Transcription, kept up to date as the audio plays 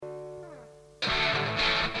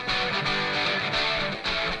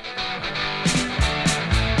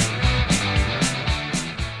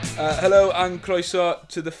Hello and croeso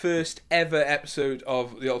to the first ever episode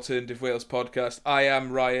of the Alternative Wales podcast. I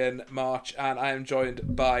am Ryan March and I am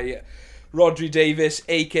joined by Rodri Davis,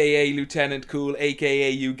 aka Lieutenant Cool, aka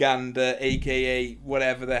Uganda, aka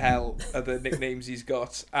whatever the hell other nicknames he's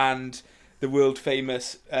got, and the world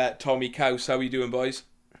famous Tommy Couse. How are you doing, boys?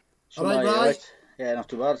 All right. Yeah, not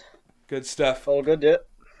too bad. Good stuff. All good, yeah.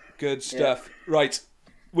 Good stuff. Yeah. Right.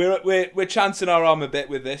 We're chancing our arm a bit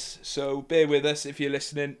with this, so bear with us if you're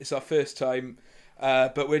listening. It's our first time,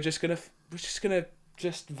 but we're just gonna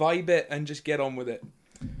vibe it and just get on with it.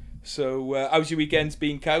 So, how's your weekends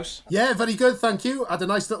been, Couse? Yeah, very good, thank you. Had a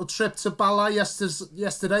nice little trip to Bala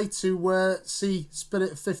yesterday to see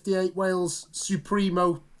Spirit of 58 Wales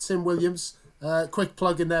Supremo Tim Williams. Quick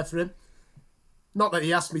plug in there for him. Not that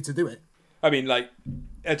he asked me to do it. I mean, I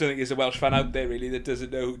don't think there's a Welsh fan out there really that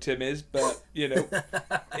doesn't know who Tim is, but you know,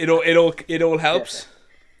 it all helps.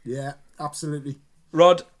 Yeah, absolutely.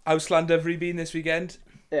 Rod, how's Llandovery been this weekend?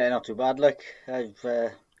 Yeah, not too bad. I've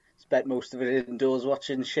spent most of it indoors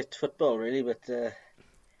watching shit football, really. But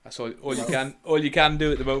that's all you can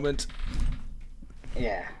do at the moment.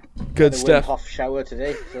 Yeah, good stuff. Wim Hof shower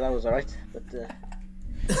today, so that was alright. But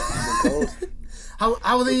it's been cold. How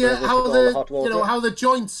the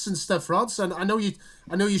joints and stuff, Rod? And I know you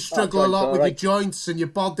struggle a lot with your joints and your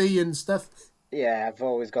body and stuff. Yeah, I've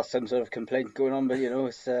always got some sort of complaint going on, but you know,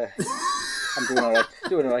 it's I'm doing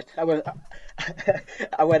all right. I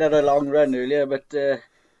went on a long run earlier, but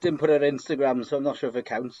didn't put it on Instagram, so I'm not sure if it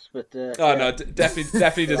counts. But no,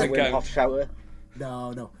 definitely doesn't count. Half shower.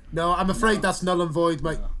 No. I'm afraid that's null and void,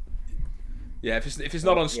 mate. Yeah, if it's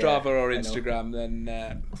not on Strava or Instagram,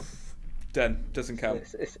 then. Done. Doesn't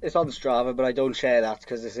count. It's on Strava, but I don't share that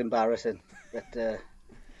because it's embarrassing. But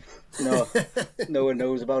no one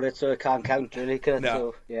knows about it, so it can't count really. No.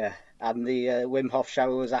 So yeah, and the Wim Hof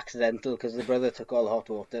shower was accidental because the brother took all the hot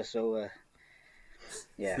water. So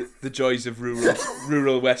yeah, the joys of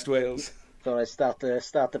rural West Wales. So I start the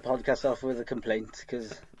podcast off with a complaint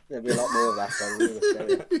because there'll be a lot more of that.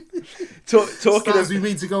 Talking as we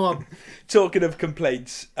mean to go on. Talking of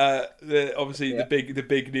complaints, the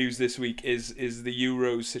big news this week is the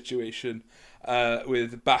Euros situation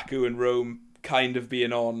with Baku and Rome kind of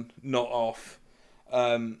being on, not off.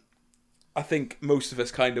 I think most of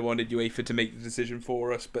us kind of wanted UEFA to make the decision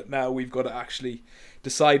for us, but now we've got to actually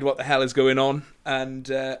decide what the hell is going on. And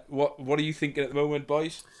what are you thinking at the moment,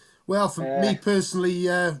 boys? Well, for me personally,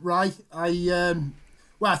 Rai,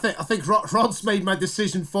 I think Rod's made my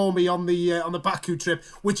decision for me on the Baku trip,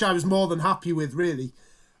 which I was more than happy with, really.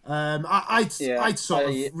 I'd sort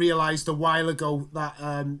of realised a while ago that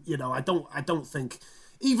I don't think,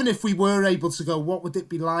 even if we were able to go, what would it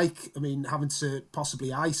be like? I mean, having to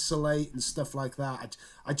possibly isolate and stuff like that.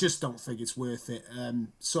 I just don't think it's worth it.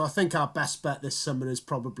 So I think our best bet this summer is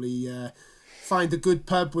probably find a good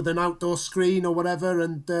pub with an outdoor screen or whatever,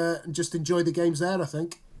 and just enjoy the games there, I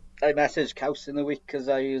think. I messaged Couse in the week because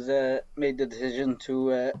I made the decision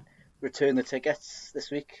to return the tickets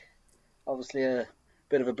this week. Obviously a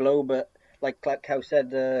bit of a blow, but like Couse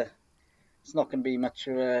said, it's not going to be much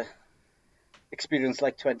of a experience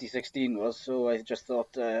like 2016 was. So I just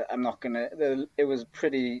thought I'm not going to... It was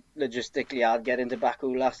pretty logistically hard getting to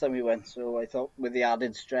Baku last time we went. So I thought with the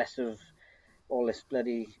added stress of all this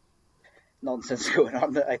bloody nonsense going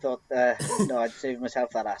on, I thought, I'd save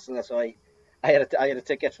myself that hassle. So I had a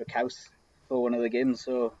ticket for Couse for one of the games,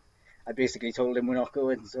 so I basically told him we're not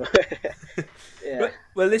going. So yeah.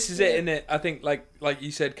 Well, this is it, isn't it? I think, like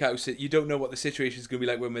you said, Couse, you don't know what the situation is going to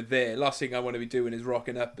be like when we're there. Last thing I want to be doing is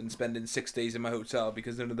rocking up and spending 6 days in my hotel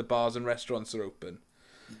because none of the bars and restaurants are open.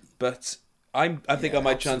 But I think I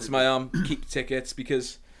might chance my arm, keep tickets,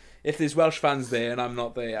 because if there's Welsh fans there and I'm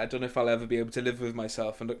not there, I don't know if I'll ever be able to live with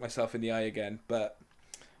myself and look myself in the eye again. But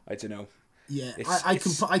I don't know. Yeah,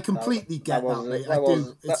 I completely get that, mate.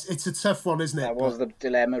 It's a tough one, isn't it? That was the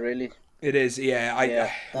dilemma, really. It is, yeah.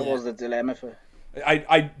 That was the dilemma for...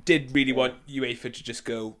 I did really want UEFA to just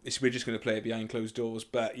go, we're just going to play it behind closed doors,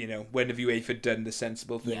 but, when have UEFA done the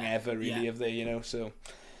sensible thing ever, really, have they, so...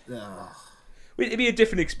 It'd be a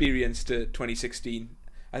different experience to 2016.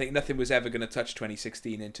 I think nothing was ever going to touch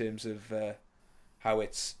 2016 in terms of how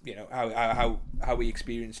it's, how we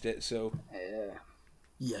experienced it, so...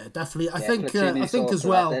 Yeah, definitely. I think as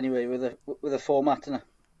well. Anyway, with a format and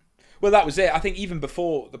Well, that was it. I think even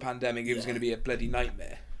before the pandemic, it was going to be a bloody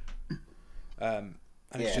nightmare. And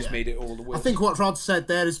it's just made it all the worse. I think what Rod said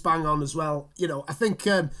there is bang on as well. I think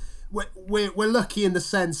we're lucky in the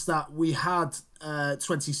sense that we had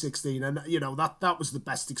 2016, and that was the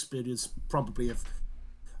best experience probably of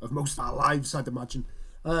most of our lives, I'd imagine.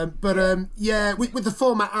 With the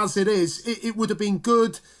format as it is, it would have been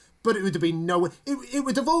good. but it would have been no. It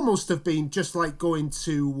would have almost have been just like going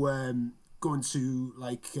to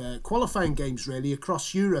qualifying games really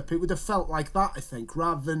across Europe. It would have felt like that, I think,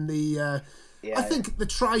 rather than the. I think the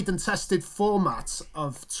tried and tested format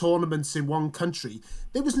of tournaments in one country,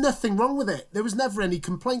 there was nothing wrong with it. There was never any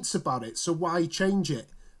complaints about it, so why change it?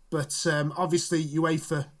 But obviously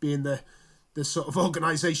UEFA being the sort of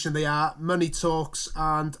organisation they are, money talks,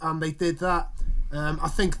 and they did that. I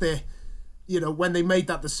think they, when they made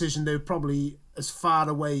that decision, they were probably as far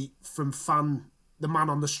away from the man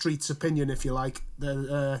on the street's opinion, if you like,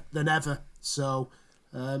 than ever. So,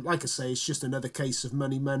 like I say, it's just another case of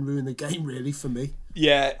money men ruin the game, really, for me.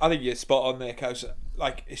 Yeah, I think you're spot on there, Cows.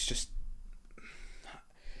 Like, it's just...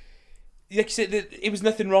 Like you said, it was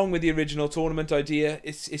nothing wrong with the original tournament idea.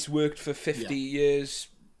 It's worked for 50 years.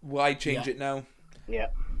 Why change it now? Yeah.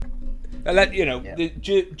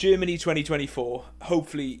 Germany 2024.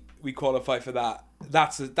 Hopefully we qualify for that.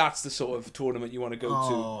 That's the sort of tournament you want to go to.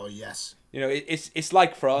 Oh yes. It's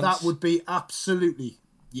like France. That would be absolutely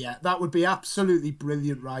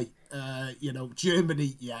brilliant, right?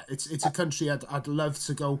 Germany. Yeah, it's a country I'd love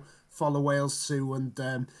to go follow Wales to,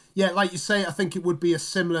 and like you say, I think it would be a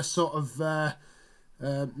similar sort of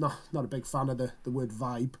not a big fan of the word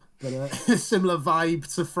vibe, but a similar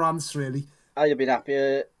vibe to France, really. I'd have been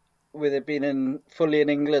happier with it being fully in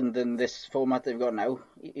England than this format they've got now,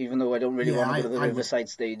 even though I don't really want to go to the Riverside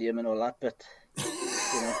Stadium and all that, but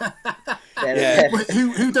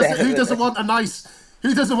who doesn't want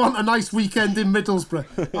a nice weekend in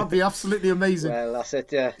Middlesbrough? That'd be absolutely amazing. Well, that's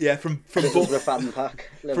it, yeah. Yeah, from fan pack.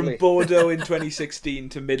 From Bordeaux in 2016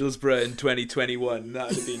 to Middlesbrough in 2021, that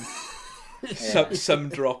would have been some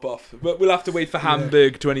drop off. But we'll have to wait for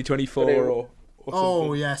Hamburg 2024 or something.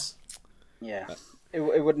 Oh yes. Yeah. It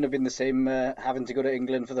wouldn't have been the same having to go to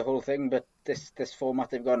England for the whole thing, but this format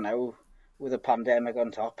they've got now with a pandemic on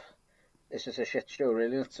top, it's just a shit show,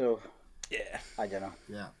 really. So yeah, I don't know.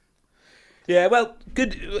 Yeah, well,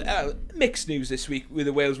 good mixed news this week with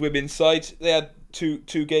the Wales women's side. They had two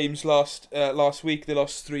games last week. They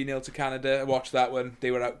lost 3-0 to Canada. I watched that one. They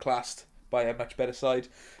were outclassed by a much better side,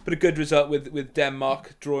 but a good result with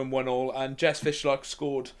Denmark drawing 1-1, and Jess Fishlock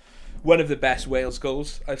scored one of the best Wales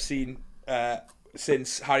goals I've seen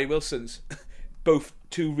since Harry Wilson's. Both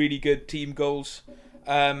two really good team goals,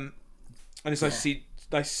 and it's nice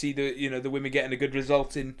to see the women getting a good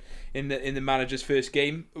result in the manager's first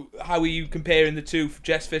game. How are you comparing the two,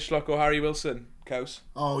 Jess Fishlock or Harry Wilson, Cows?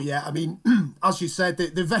 Oh yeah, I mean, as you said,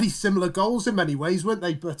 they're very similar goals in many ways, weren't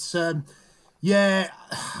they? But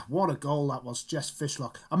what a goal that was, Jess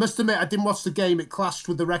Fishlock. I must admit, I didn't watch the game. It clashed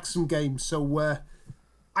with the Wrexham game, so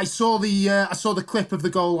I saw the clip of the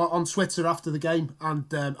goal on Twitter after the game, and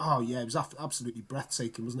it was absolutely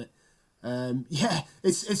breathtaking, wasn't it?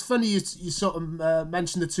 It's funny you sort of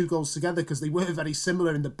mention the two goals together, because they were very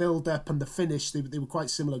similar in the build-up and the finish. They were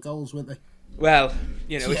quite similar goals, weren't they? Well,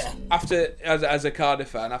 it's after as a Cardiff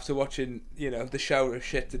fan, after watching the shower of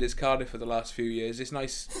shit that is Cardiff for the last few years, it's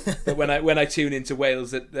nice that when I tune into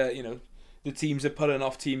Wales that the teams are pulling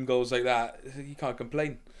off team goals like that. You can't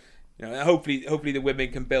complain. Hopefully the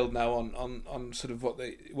women can build now on sort of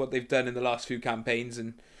what they've done in the last few campaigns,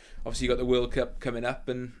 and obviously you got the World Cup coming up,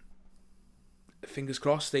 and fingers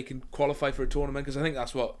crossed they can qualify for a tournament, because I think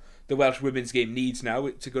that's what the Welsh women's game needs now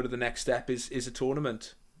to go to the next step is a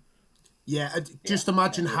tournament. Yeah, just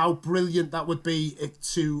imagine how brilliant that would be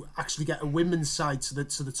to actually get a women's side to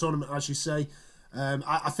the tournament, as you say.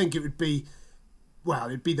 I think it would be. Well,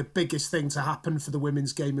 it'd be the biggest thing to happen for the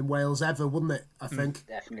women's game in Wales ever, wouldn't it? I think.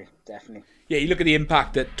 Definitely. Yeah, you look at the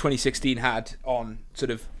impact that 2016 had on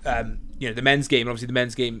sort of the men's game. Obviously, the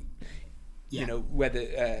men's game, whether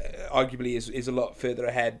arguably is a lot further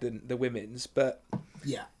ahead than the women's, but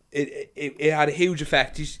yeah, it had a huge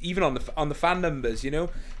effect, even on the fan numbers.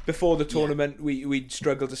 Before the tournament, we'd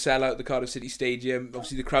struggled to sell out the Cardiff City Stadium.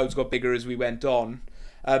 Obviously, the crowds got bigger as we went on.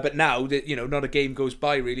 But now that not a game goes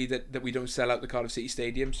by really that we don't sell out the Cardiff City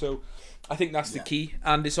Stadium. So I think that's the key.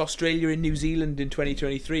 And it's Australia and New Zealand in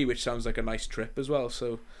 2023, which sounds like a nice trip as well.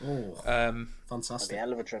 So fantastic! That'd be a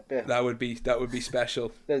hell of a trip. Yeah. That would be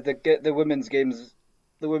the women's games.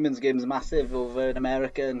 The women's game's massive over in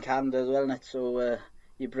America and Canada as well, isn't it? So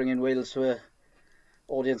you bring in Wales to an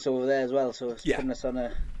audience over there as well. So it's putting us on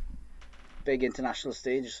a big international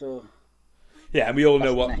stage. So. Yeah, and we all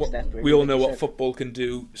know what football can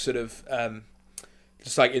do, sort of,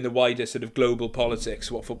 just like in the wider sort of global politics,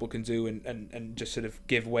 what football can do, and just sort of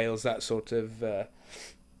give Wales that sort of,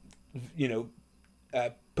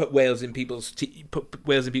 put Wales in people's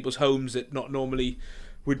homes that not normally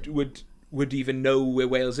would even know where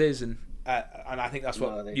Wales is, and and I think that's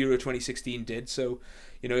what Euro 2016 did. So,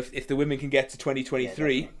 if the women can get to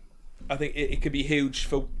 2023, I think it could be huge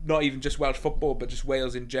for not even just Welsh football, but just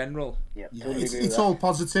Wales in general. Yeah, it's all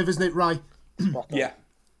positive, isn't it, right? Yeah,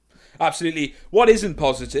 absolutely. What isn't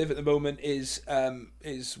positive at the moment is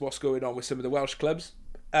what's going on with some of the Welsh clubs.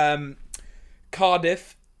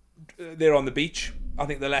 Cardiff, they're on the beach. I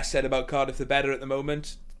think the less said about Cardiff, the better at the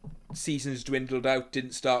moment. Season's dwindled out,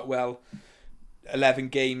 didn't start well. 11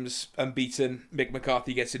 games unbeaten. Mick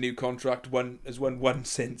McCarthy gets a new contract. Has won one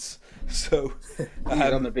since. So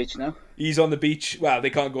he's on the beach now. He's on the beach. Well, they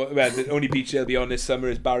can't go. Well, the only beach they'll be on this summer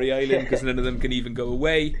is Barry Island because none of them can even go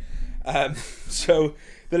away. So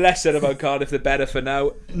the less said about Cardiff, the better for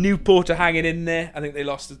now. Newport are hanging in there. I think they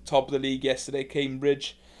lost the top of the league yesterday,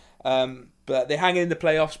 Cambridge. But they're hanging in the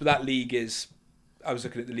playoffs. But that league is. I was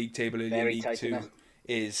looking at the league table earlier. League Two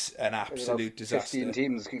is an absolute disaster. 15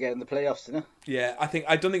 teams could get in the playoffs, isn't it? Yeah, I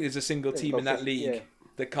don't think there's a single team in that league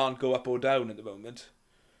that can't go up or down at the moment.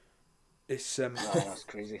 It's no, that's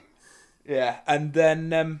crazy. Yeah, and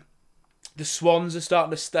then the Swans are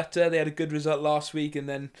starting to stutter. They had a good result last week and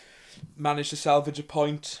then managed to salvage a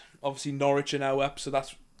point. Obviously, Norwich are now up, so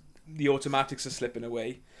that's the automatics are slipping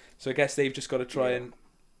away. So I guess they've just got to try and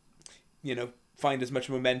find as much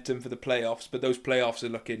momentum for the playoffs. But those playoffs are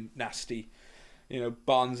looking nasty.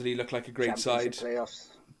 Barnsley look like a great side. Playoffs.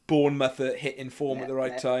 Bournemouth are hitting form at the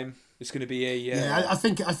right time. It's going to be a I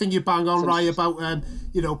think you bang on right about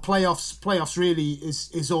playoffs. Playoffs really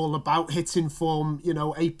is all about hitting form.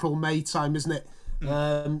 April, May time, isn't it?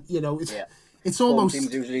 It's almost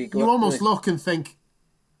you almost look and think,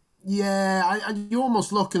 you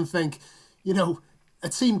almost look and think, a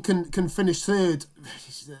team can finish third.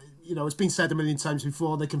 It's been said a million times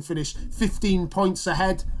before, they can finish 15 points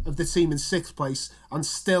ahead of the team in sixth place and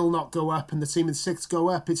still not go up, and the team in sixth go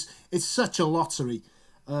up. It's such a lottery.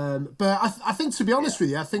 But I think, to be honest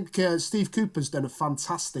with you, I think Steve Cooper's done a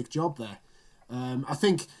fantastic job there. I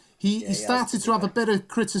think he started to have a bit of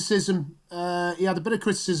criticism. He had a bit of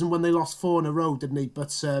criticism when they lost 4 in a row, didn't he?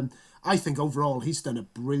 But I think overall he's done a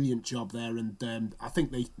brilliant job there, and I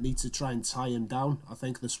think they need to try and tie him down. I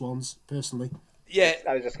think the Swans, personally. Yeah,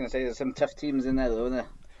 I was just going to say there's some tough teams in there, though, isn't there?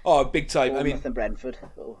 Oh, big time. Bournemouth and Brentford.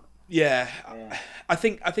 Yeah, I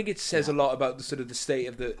think it says a lot about the state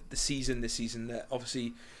of the season this season. That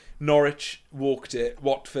obviously Norwich walked it.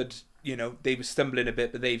 Watford, they were stumbling a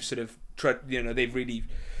bit, but they've sort of tried. They've really,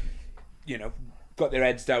 got their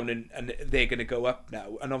heads down and they're going to go up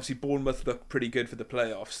now. And obviously Bournemouth look pretty good for the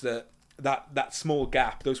playoffs. That small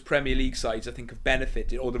gap, those Premier League sides, I think, have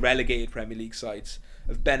benefited, or the relegated Premier League sides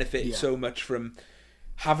have benefited so much from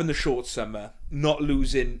having the short summer, not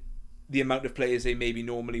losing the amount of players they maybe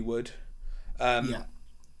normally would. And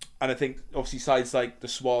I think obviously sides like the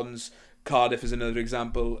Swans, Cardiff is another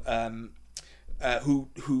example,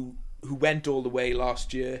 who went all the way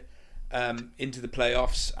last year into the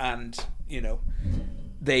playoffs, and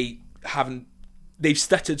they've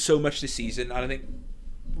stuttered so much this season. And I think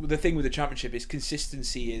the thing with the Championship is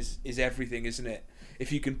consistency is everything, isn't it?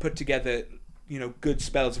 If you can put together good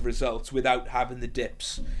spells of results without having the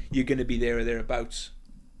dips, you're going to be there or thereabouts.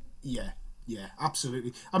 Yeah,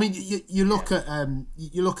 absolutely. I mean, you look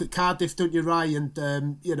at Cardiff, don't you, Ryan?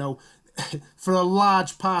 And for a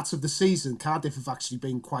large part of the season, Cardiff have actually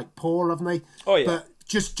been quite poor, haven't they? Oh yeah. But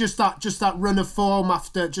just that run of form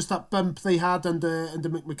after just that bump they had under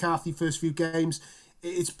Mick McCarthy first few games,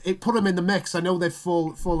 it put them in the mix. I know they've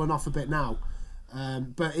fallen off a bit now.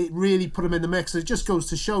 But it really put them in the mix. It just goes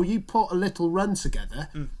to show you put a little run together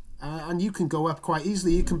and you can go up quite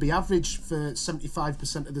easily. You can be average for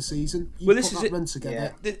 75% of the season. This is it. Run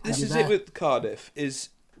together. Yeah. This is it with Cardiff. Is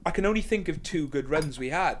I can only think of 2 good runs we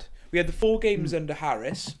had. We had the 4 games under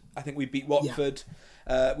Harris. I think we beat Watford.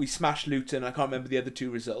 We smashed Luton. I can't remember the other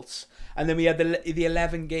 2 results. And then we had the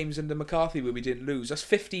 11 games under McCarthy where we didn't lose. That's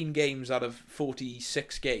 15 games out of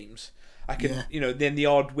 46 games. I can, then the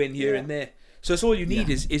odd win here and there. So that's all you need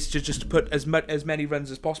is to just put as many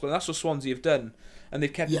runs as possible. And that's what Swansea have done. And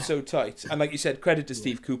they've kept it so tight. And like you said, credit to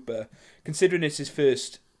Steve Cooper. Considering it's his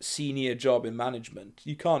first senior job in management,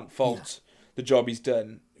 you can't fault the job he's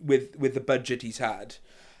done with the budget he's had.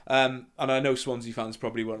 And I know Swansea fans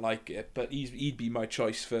probably won't like it, but he'd be my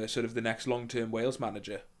choice for sort of the next long-term Wales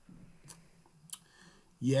manager.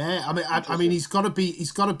 Yeah, I mean, he's got to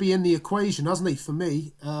be in the equation, hasn't he? For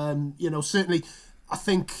me, certainly, I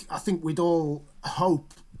think we'd all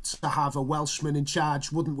hope to have a Welshman in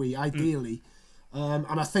charge, wouldn't we? Ideally, and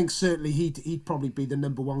I think certainly he'd probably be the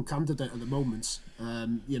number 1 candidate at the moment.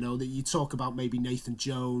 That you talk about maybe Nathan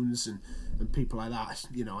Jones and people like that.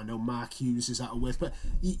 I know Mark Hughes is out of work, but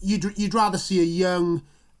you'd rather see a young,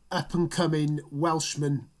 up and coming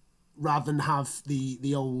Welshman rather than have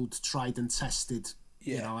the old tried and tested.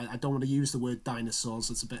 Yeah. You know, I don't want to use the word dinosaurs,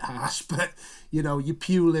 it's a bit harsh, but, you know, your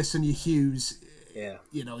Pulis and your Hughes,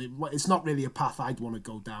 you know, it's not really a path I'd want to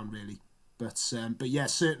go down, really. But yeah,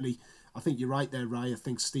 certainly, I think you're right there, Ray. I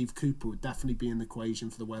think Steve Cooper would definitely be in the equation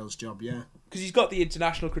for the Wales job, yeah. Because he's got the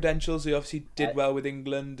international credentials, he obviously did well with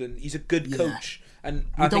England, and he's a good coach. And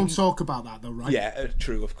we don't talk about that, though, right? Yeah,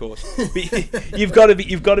 true, of course. But you've got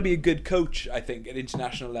to be a good coach, I think, at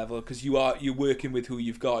international level, because you're working with who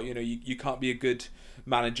you've got. You know, you can't be a good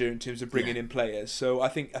manager in terms of bringing in players. So I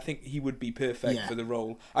think he would be perfect for the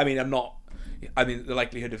role. I mean, the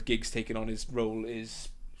likelihood of Giggs taking on his role is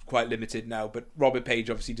quite limited now, but Robert Page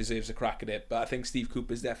obviously deserves a crack at it. But I think Steve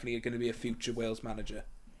Cooper's definitely going to be a future Wales manager.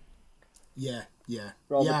 Yeah.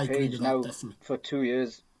 Robert I agree Page with now that, definitely. for 2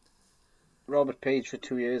 years. Robert Page for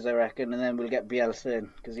 2 years, I reckon, and then we'll get Bielsa in,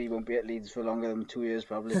 because he won't be at Leeds for longer than 2 years,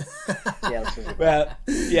 probably. Well,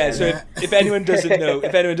 yeah. So if anyone doesn't know,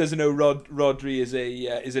 Rodri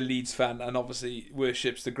is a Leeds fan and obviously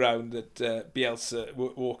worships the ground that Bielsa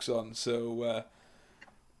walks on. So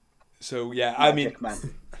yeah, Magic, I mean, man.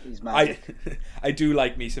 He's magic. I do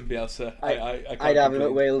like me some Bielsa. I'd have him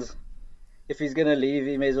at Wales. If he's gonna leave,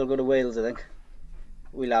 he may as well go to Wales, I think.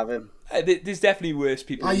 We'll have him. There's definitely worse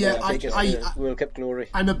people. World Cup glory.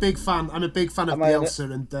 I'm a big fan of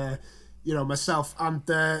Bielsa and myself. And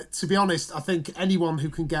to be honest, I think anyone who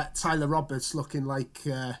can get Tyler Roberts looking like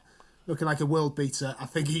a world beater, I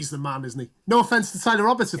think he's the man, isn't he? No offence to Tyler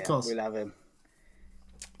Roberts, of course. We'll have him.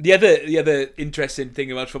 The other interesting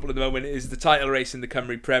thing about football at the moment is the title race in the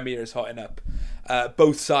Cymru Premier is hotting up.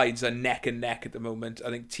 Both sides are neck and neck at the moment. I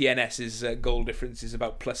think TNS's goal difference is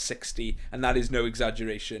about plus 60, and that is no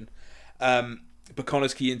exaggeration. But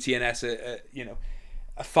Connors Key and TNS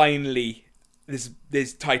are finally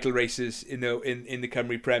there's title races in the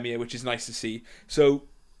Cymru Premier, which is nice to see. So,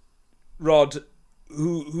 Rod,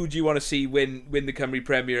 who do you want to see win the Cymru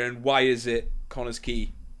Premier, and why is it Connors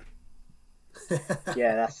Key?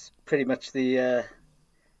 Yeah, that's pretty much the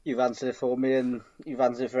you've answered it for me, and you've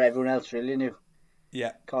answered it for everyone else, really. And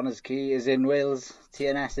yeah, Connors Key is in Wales,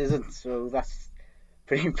 TNS isn't, so that's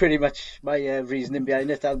pretty much my reasoning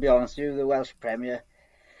behind it. I'll be honest with you, the Welsh Premier,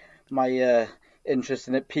 my interest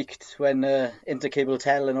in it peaked when Intercable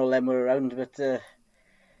Tel and all them were around, but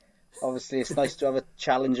obviously it's nice to have a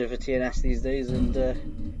challenger for TNS these days, and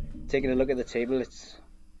taking a look at the table, it's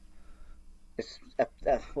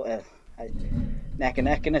neck and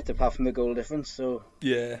neck in it, apart from the goal difference. So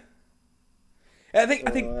yeah, I think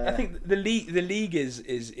the league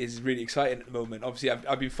is really exciting at the moment. Obviously,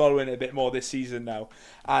 I've been following it a bit more this season now,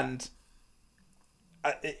 and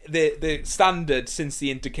the standard since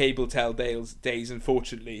the Intercable Tel days,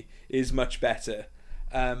 unfortunately, is much better.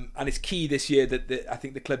 And it's key this year that I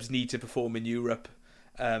think the clubs need to perform in Europe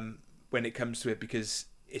when it comes to it, because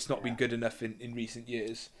it's not been good enough in recent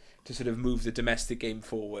years to sort of move the domestic game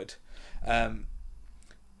forward. And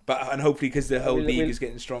hopefully, because the whole league is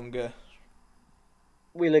getting stronger.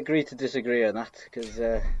 We'll agree to disagree on that, because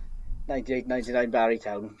 98-99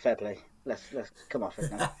 Barrytown, fair play. Let's come off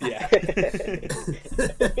it now. Yeah.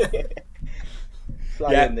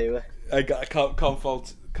 Fly in there. I can't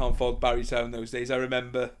fault Barrytown those days. I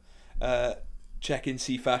remember checking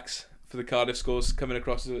CFAX for the Cardiff scores coming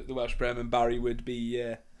across the Welsh Prem, and Barry would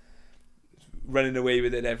be running away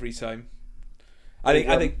with it every time. I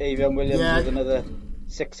think Avion Williams with another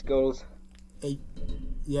 6 goals.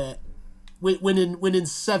 Yeah, winning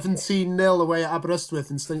 17-0 away at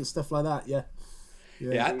Aberystwyth and stuff like that. Yeah.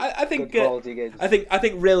 I think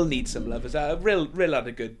Rill needs some love. Rill had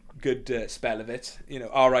a good spell of it.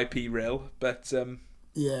 R.I.P. Rill. But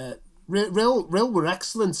yeah, Rill were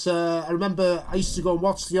excellent. I remember I used to go and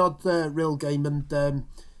watch the odd Rill game, and and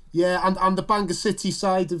the Bangor City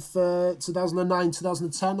side of 2009,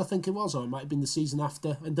 2010, I think it was, or it might have been the season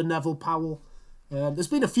after, and the Neville Powell. There's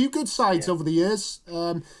been a few good sides over the years,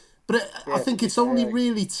 but I think it's only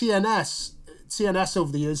really TNS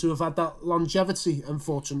over the years who have had that longevity,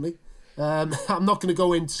 unfortunately. I'm not going to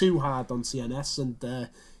go in too hard on TNS, and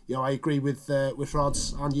I agree with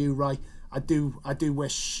Rods and you, Ray. I do hope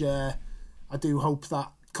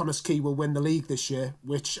that Connors Key will win the league this year,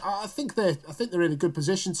 which I think they're in a good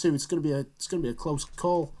position to. It's going to be a close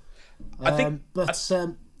call.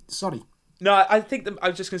 Sorry. No, I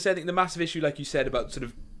was just going to say, I think the massive issue, like you said, about sort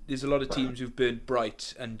of there's a lot of teams who've burned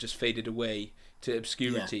bright and just faded away to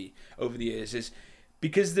obscurity over the years, is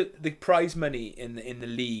because the prize money in the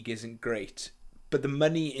league isn't great, but the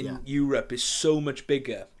money in Europe is so much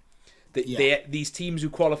bigger that these teams who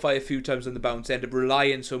qualify a few times on the bounce end up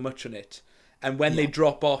relying so much on it, and when they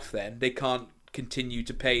drop off, then they can't continue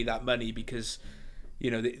to pay that money because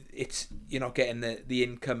it's you're not getting the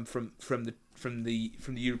income from the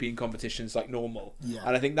European competitions like normal.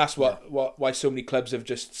 And I think that's why so many clubs have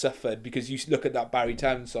just suffered, because you look at that Barry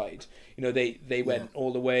Town side, they went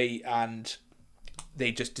all the way and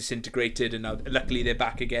they just disintegrated, and now luckily they're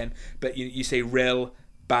back again. But you say Rhyl,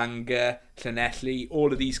 Bangor, Llanelli,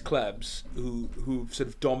 all of these clubs who've sort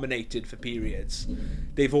of dominated for periods,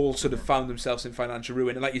 they've all sort of found themselves in financial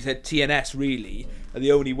ruin. And like you said, TNS really are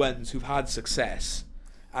the only ones who've had success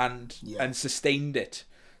and sustained it.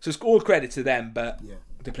 So it's all credit to them, but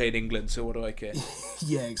they play in England, so what do I care?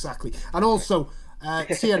 Yeah, exactly. And also,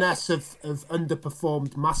 TNS have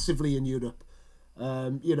underperformed massively in Europe.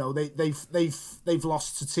 They've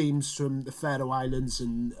lost to teams from the Faroe Islands,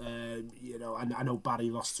 and I know Barry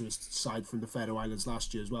lost to his side from the Faroe Islands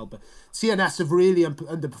last year as well. But TNS have really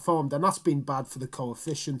underperformed, and that's been bad for the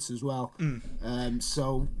coefficients as well.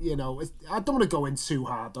 So I don't want to go in too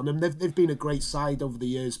hard on them. They've been a great side over the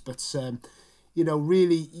years, but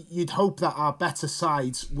really, you'd hope that our better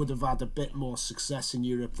sides would have had a bit more success in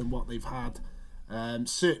Europe than what they've had.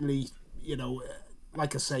 Certainly,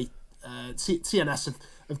 like I say, TNS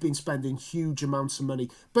have been spending huge amounts of money.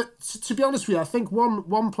 But to be honest with you, I think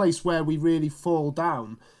one place where we really fall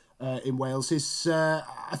down in Wales is,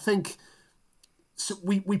 I think,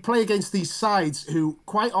 we play against these sides who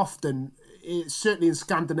quite often, certainly in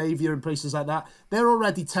Scandinavia and places like that, they're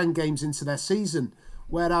already 10 games into their season.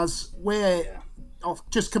 Whereas we're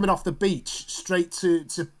just coming off the beach straight to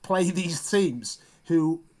play these teams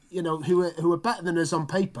who are better than us on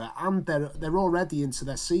paper, and they're already into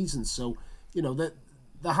their season. So the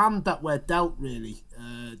hand that we're dealt really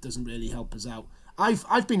doesn't really help us out.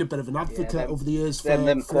 I've been a bit of an advocate over the years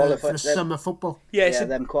for summer football.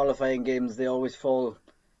 Them qualifying games, they always fall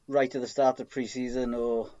right at the start of pre-season,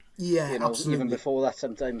 or absolutely. even before that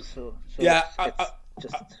sometimes. So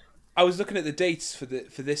I was looking at the dates for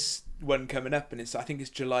this one coming up, and I think it's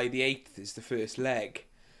July the 8th is the first leg.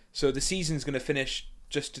 So the season's going to finish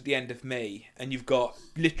just at the end of May, and you've got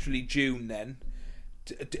literally June then.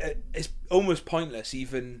 It's almost pointless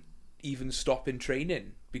even stopping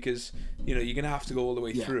training, because you're going to have to go all the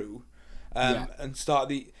way through and start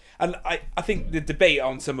the. And I think the debate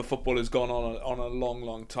on summer football has gone on a long,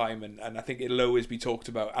 long time, and I think it'll always be talked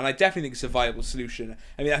about. And I definitely think it's a viable solution.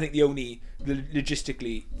 I mean, I think the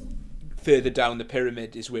logistically further down the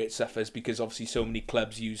pyramid is where it suffers, because obviously so many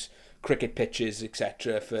clubs use cricket pitches,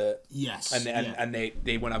 etc. And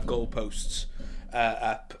they won't have goalposts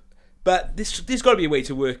up. But there's got to be a way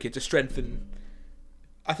to work it to strengthen.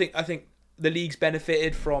 I think the league's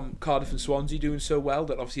benefited from Cardiff and Swansea doing so well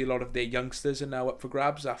that obviously a lot of their youngsters are now up for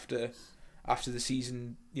grabs after the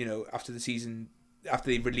season. After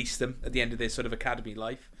they release them at the end of their sort of academy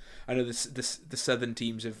life. I know the southern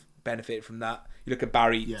teams have benefited from that. You look at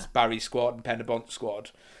Barry's squad and Penybont squad.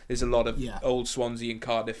 There's a lot of old Swansea and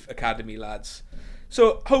Cardiff academy lads.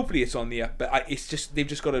 So hopefully it's on the up. But they've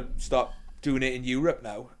just got to start doing it in Europe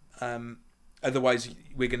now. Otherwise,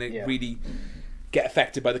 we're going to really get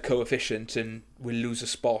affected by the coefficient, and we'll lose a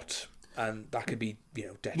spot, and that could be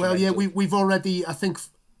detrimental. Well, yeah, we've already, I think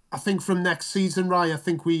from next season, right? I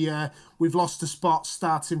think we've lost a spot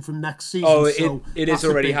starting from next season. Oh, it has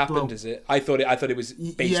already happened, blow. Is it? I thought it was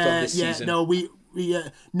based on this season.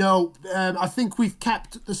 No, I think we've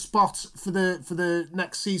kept the spot for the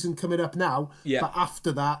next season coming up now. Yeah. But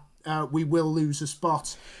after that, we will lose a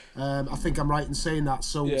spot. I think I'm right in saying that.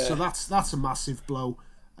 So that's a massive blow.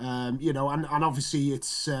 And obviously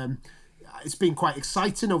it's been quite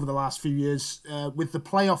exciting over the last few years with the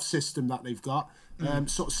playoff system that they've got.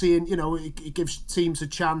 Sort of seeing, it gives teams a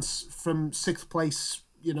chance from sixth place,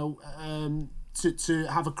 to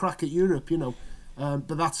have a crack at Europe,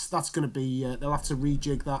 But that's going to be, they'll have to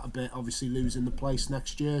rejig that a bit, obviously losing the place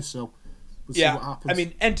next year. So we'll see what happens. I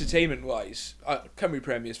mean, entertainment-wise, Cymru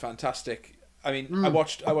Premier is fantastic. I mean, I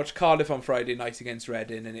watched Cardiff on Friday night against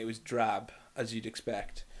Reading, and it was drab, as you'd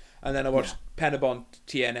expect. And then I watched Penybont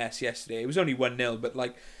TNS yesterday. It was only 1-0, but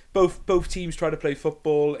both teams tried to play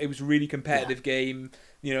football. It was a really competitive game.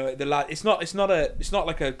 It's not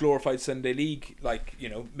like a glorified Sunday league like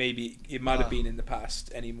maybe it might have been in the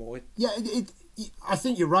past anymore. Yeah, I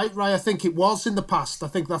think you're right, Ray. I think it was in the past. I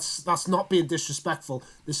think that's not being disrespectful.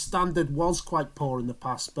 The standard was quite poor in the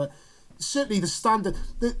past, but certainly the standard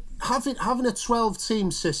having a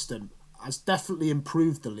 12-team system has definitely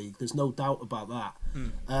improved the league. There's no doubt about that.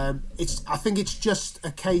 I think it's just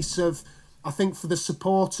a case of, I think for the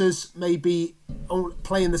supporters, maybe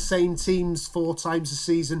playing the same teams 4 times a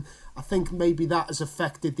season, I think maybe that has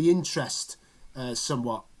affected the interest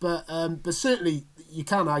somewhat. But certainly, you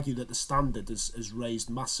can't argue that the standard has raised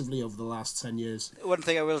massively over the last 10 years. One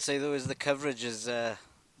thing I will say though is the coverage is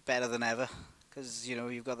better than ever, because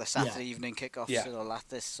you've got the Saturday evening kickoffs and all that.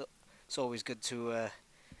 It's always good to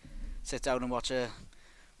sit down and watch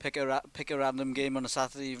pick a random game on a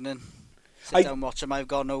Saturday evening. Sit down and watch them. I've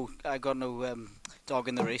got no dog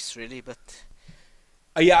in the race really, but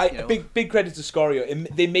big credit to Scorio.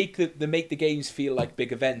 They make the games feel like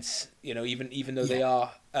big events. Even though they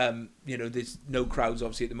are. There's no crowds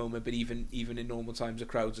obviously at the moment, but even in normal times the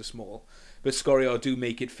crowds are small. But Scorio do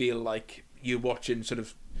make it feel like you're watching sort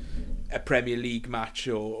of a Premier League match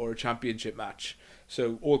or a Championship match.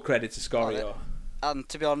 So all credit to Scorio. And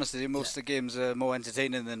to be honest with you, most of the games are more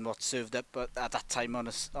entertaining than what's served up. But at that time in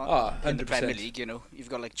the Premier League, you've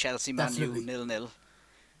got like Chelsea, Man U 0-0,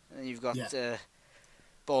 and you've got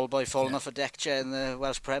ball boy falling off a deck chair in the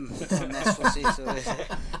Welsh Prem on S4C. So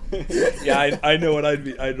yeah, I know what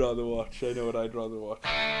I'd rather watch.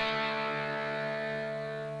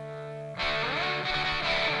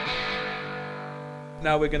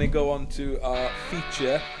 Now we're going to go on to our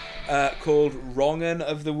feature called Wrong'un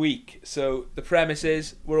of the Week. So the premise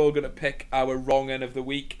is we're all going to pick our Wrong'un of the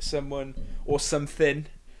Week, someone or something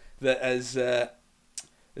that has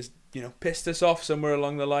pissed us off somewhere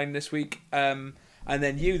along the line this week. And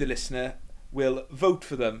then you, the listener, will vote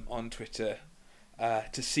for them on Twitter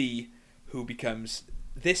to see who becomes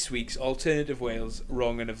this week's Alternative Wales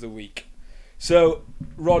Wrong'un of the Week. So,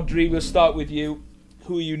 Rodri, we'll start with you.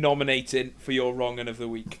 Who are you nominating for your Wrong'un of the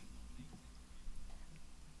Week?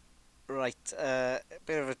 Right, a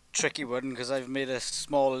bit of a tricky one because I've made a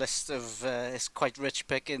small list of it's quite rich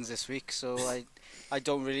pickings this week, so I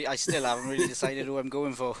still haven't really decided who I'm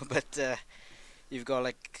going for. But you've got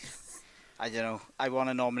like, I don't know, I want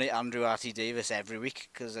to nominate Andrew Artie-Davis every week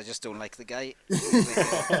because I just don't like the guy. He's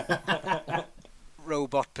like a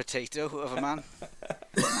robot potato of a man,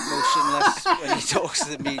 motionless when he talks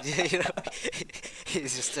to the media.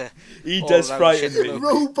 He's just he does frighten me.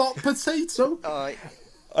 Robot potato.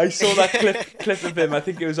 I saw that clip of him. I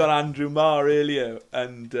think it was on Andrew Marr earlier,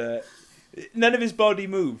 and none of his body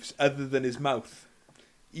moves other than his mouth.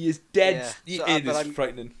 He is dead. Yeah. It is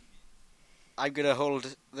frightening. I'm going to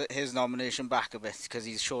hold his nomination back a bit because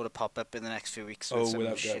he's sure to pop up in the next few weeks with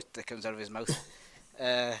some shit that comes out of his mouth.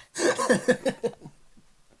 And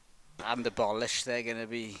Abolish, they're going to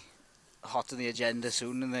be hot on the agenda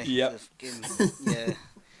soon, aren't they? Yep.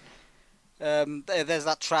 There's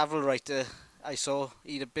that travel writer I saw.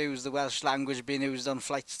 He'd abused the Welsh language being used on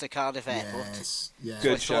flights to Cardiff Airport. Yes, yeah.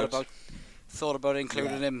 Good so shout. Thought about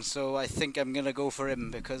including him, so I think I'm going to go for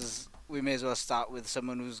him because we may as well start with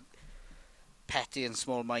someone who's petty and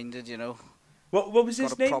small-minded, What was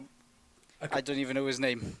his name? I don't even know his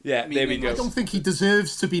name. Yeah, there we go. I don't think he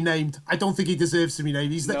deserves to be named.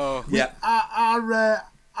 He's no.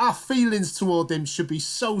 Our feelings toward him should be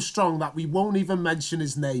so strong that we won't even mention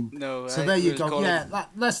his name. No. So there you go. Yeah,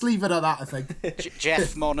 let's leave it at that, I think.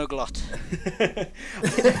 Jeff Monoglot.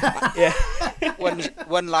 Yeah.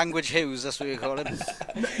 One language Hughes, that's what we call him.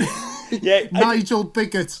 Yeah. Nigel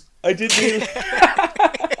Bigot. I did really...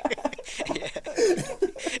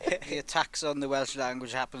 The attacks on the Welsh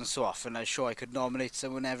language happen so often. I'm sure I could nominate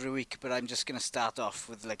someone every week, but I'm just going to start off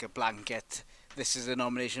with like a blanket. This is a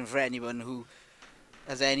nomination for anyone who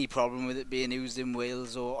has any problem with it being used in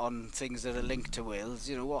Wales or on things that are linked to Wales.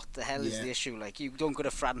 What the hell is the issue? Like, you don't go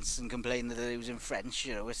to France and complain that they're using French.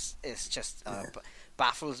 It's just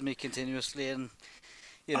baffles me continuously, and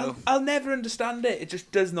I'll never understand it. It just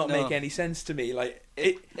does not make any sense to me. Like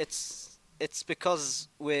it's because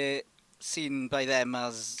we're seen by them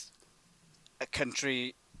as a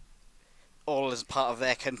country, all as part of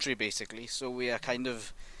their country basically. So we are kind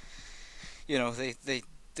of,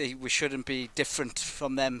 we shouldn't be different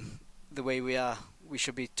from them the way we are. We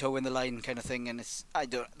should be toeing the line kind of thing, and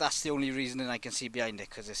that's the only reasoning I can see behind it,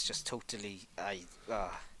 because it's just totally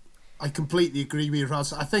I completely agree with you,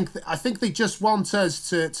 Raz. I think they just want us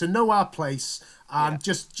to know our place and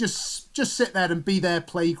just sit there and be their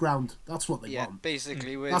playground. That's what they want.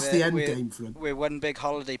 Basically, that's the end game for them. We're one big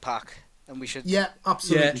holiday park, and we should. Yeah,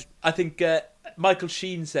 absolutely. Yeah, I think Michael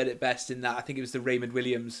Sheen said it best in that. I think it was the Raymond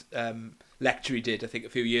Williams lecture he did, I think, a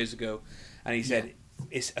few years ago, and he said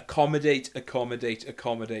it's accommodate.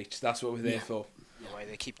 That's what we're there for. Why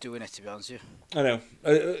they keep doing it, to be honest with you. I know.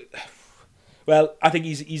 Well, I think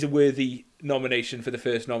he's a worthy nomination for the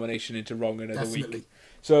first nomination into Wrong'un of the Week.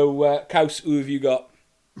 So, Kaus, who have you got?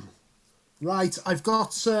 Right, I've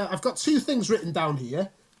got two things written down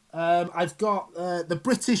here. I've got the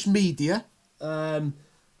British media, and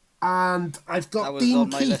I've got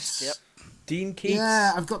Dean Keats. List, yep. Dean Keats.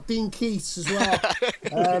 Yeah, I've got Dean Keats as well.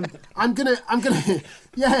 I'm gonna,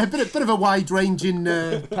 yeah, a bit of a wide-ranging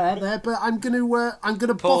pair there, but I'm gonna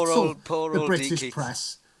bottle the British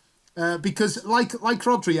press because, like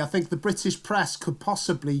Rodri, I think the British press could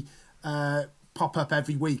possibly pop up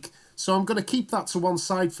every week. So I'm gonna keep that to one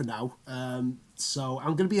side for now. So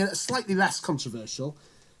I'm gonna be slightly less controversial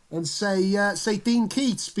and say Dean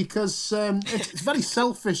Keats because it's very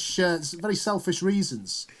selfish. It's very selfish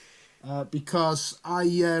reasons. Because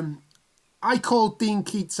I called Dean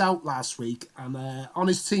Keats out last week and on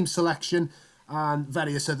his team selection and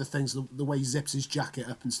various other things, the way he zips his jacket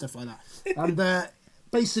up and stuff like that. And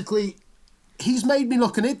basically, he's made me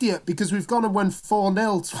look an idiot because we've gone and won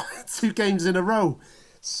 4-0 2 games in a row.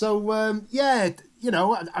 So, yeah, you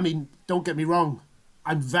know, I mean, don't get me wrong.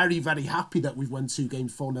 I'm very, very happy that we've won 2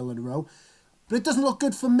 games 4-0 in a row. But it doesn't look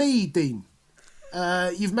good for me, Dean.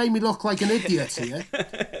 You've made me look like an idiot here,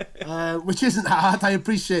 which isn't hard. I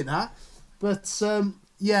appreciate that, but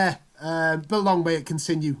yeah, but long may it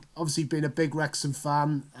continue. Obviously, being a big Wrexham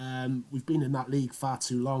fan, we've been in that league far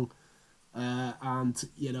too long, and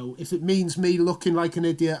you know, if it means me looking like an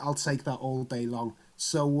idiot, I'll take that all day long.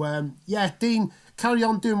 So yeah, Dean, carry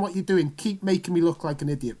on doing what you're doing. Keep making me look like an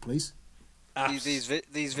idiot, please. These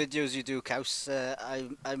videos you do, Kaus,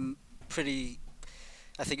 I'm pretty.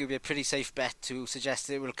 I think it would be a pretty safe bet to suggest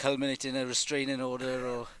it will culminate in a restraining order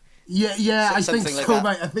or I think so, like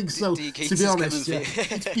mate. I think so. To be honest, yeah.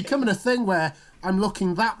 It's becoming a thing where I'm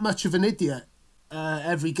looking that much of an idiot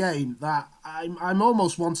every game that I'm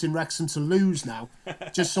almost wanting Wrexham to lose now,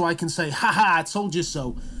 just so I can say, "Ha I told you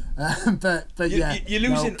so." But yeah, you're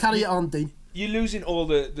losing. No, carry it on, Dean. You're losing all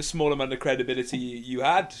the small amount of credibility you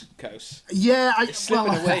had, Kaus. Yeah, it's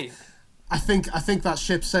slipping away. I think that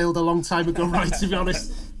ship sailed a long time ago, right? To be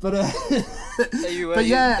honest, but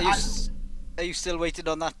are you still waiting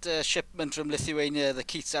on that shipment from Lithuania, the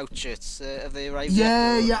Keats out shirts? Have they arrived?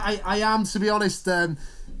 I am. To be honest,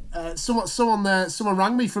 someone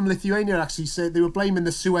rang me from Lithuania. Actually, said they were blaming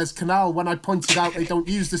the Suez Canal when I pointed out they don't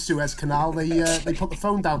use the Suez Canal. They put the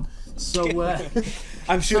phone down. So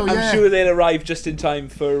I'm sure they'll arrive just in time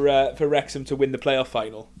for Wrexham to win the playoff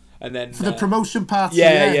final. And then for the promotion party,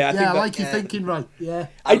 I like you're thinking, right? Yeah,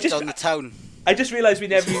 on the town. I just realised we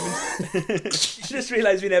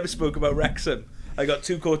never spoke about Wrexham. I got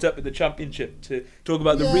too caught up in the Championship to talk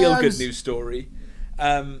about the real good news story.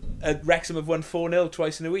 Wrexham have won 4-0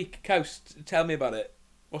 twice in a week. Kaus, tell me about it.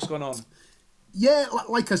 What's going on? Yeah,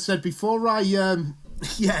 like I said before, Dean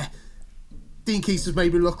Keats has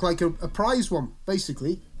made me look like a prize one,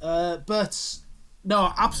 basically. But.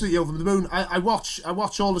 No, absolutely over the moon. I watch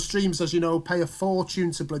all the streams, as you know, pay a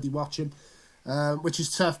fortune to bloody watch them, which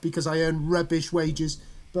is tough because I earn rubbish wages.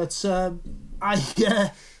 But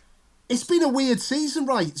it's been a weird season,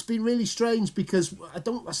 right? It's been really strange because I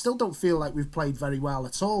still don't feel like we've played very well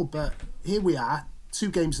at all. But here we are,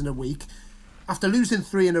 2 games in a week. After losing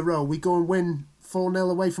 3 in a row, we go and win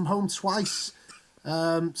 4-0 away from home twice.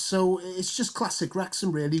 So it's just classic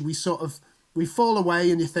Wrexham, really. We fall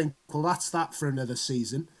away and you think, well, that's that for another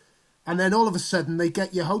season. And then all of a sudden they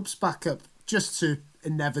get your hopes back up just to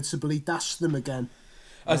inevitably dash them again.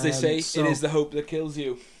 As they say, it is the hope that kills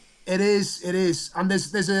you. It is. And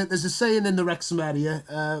there's a saying in the Wrexham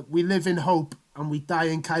area, we live in hope and we die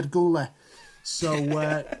in Caergule. So,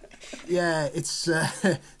 yeah, it's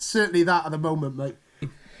certainly that at the moment, mate.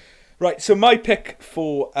 Right, so my pick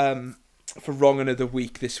for Wrong of the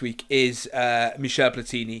Week this week is Michel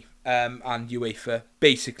Platini. And UEFA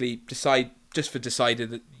basically decided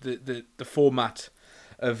that the format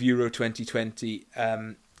of Euro 2020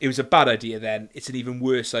 it was a bad idea then. It's an even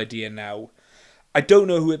worse idea now. I don't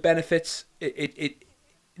know who it benefits.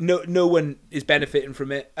 No one is benefiting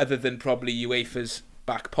from it other than probably UEFA's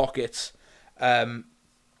back pockets. The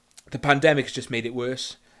pandemic's just made it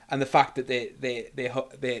worse, and the fact that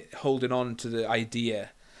they're holding on to the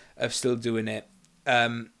idea of still doing it.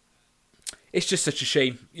 It's just such a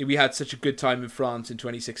shame. We had such a good time in France in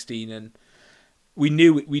 2016, and we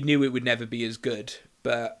knew it would never be as good.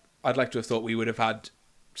 But I'd like to have thought we would have had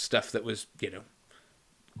stuff that was,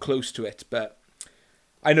 close to it. But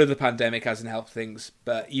I know the pandemic hasn't helped things.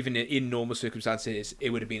 But even in normal circumstances, it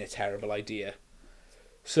would have been a terrible idea.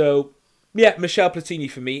 So, yeah, Michel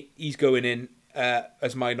Platini for me. He's going in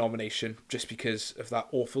as my nomination just because of that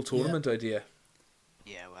awful tournament idea.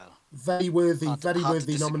 Yeah, well. Very worthy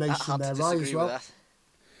nomination there, right, as well.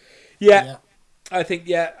 Yeah. I think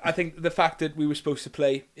the fact that we were supposed to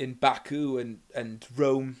play in Baku and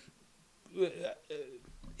Rome,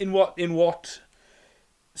 in what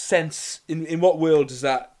sense, in what world is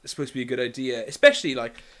that supposed to be a good idea? Especially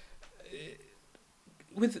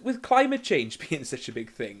with climate change being such a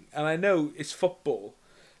big thing, and I know it's football,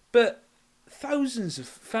 but thousands of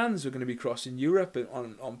fans are going to be crossing Europe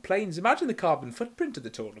on planes. Imagine the carbon footprint of the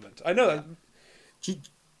tournament. I know that. Do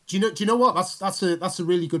you know what? That's a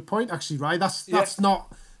really good point, actually, right? That's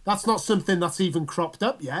not something that's even cropped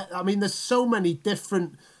up yet. I mean, there's so many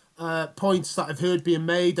different points that I've heard being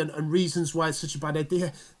made and reasons why it's such a bad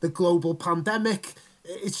idea. The global pandemic,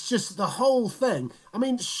 it's just the whole thing. I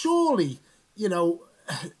mean, surely,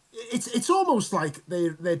 it's almost like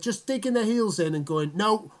they're just digging their heels in and going,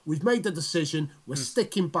 no, we've made the decision, we're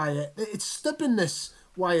sticking by it. It's stubbornness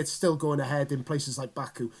why it's still going ahead in places like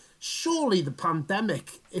Baku. Surely the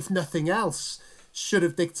pandemic, if nothing else, should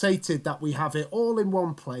have dictated that we have it all in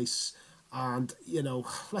one place. And,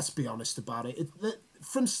 let's be honest about it.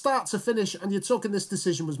 From start to finish, and you're talking this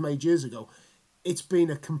decision was made years ago, it's been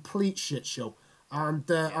a complete shit show. And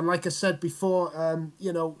like I said before,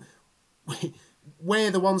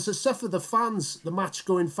 we're the ones that suffer, the fans, the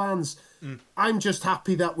match-going fans. I'm just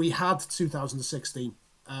happy that we had 2016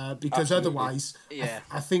 because Absolutely. Otherwise,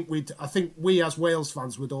 I think we as Wales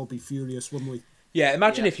fans would all be furious, wouldn't we? Yeah,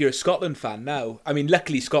 imagine if you're a Scotland fan now. I mean,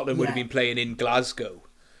 luckily Scotland would have been playing in Glasgow,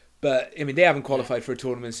 but I mean they haven't qualified for a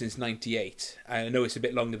tournament since '98. I know it's a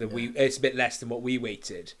bit longer than it's a bit less than what we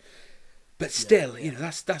waited. But still,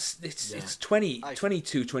 it's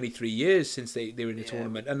 22, 23 years since they were in the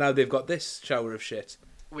tournament, and now they've got this shower of shit.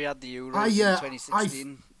 We had the Euros in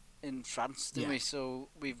 2016 in France, didn't we? So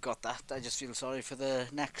we've got that. I just feel sorry for the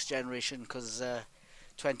next generation because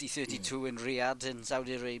 2032 in Riyadh in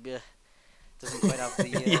Saudi Arabia doesn't quite have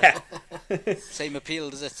the same appeal,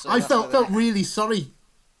 does it? So I felt really sorry.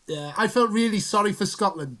 Yeah, I felt really sorry for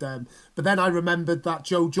Scotland, but then I remembered that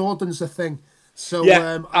Joe Jordan's a thing. So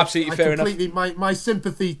absolutely fair enough. My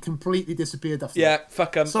sympathy completely disappeared after that. Yeah,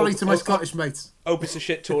 fuck them. Sorry to my Scottish mates. Hope it's a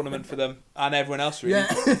shit tournament for them and everyone else, really.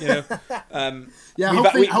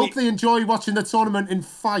 Hope they enjoy watching the tournament in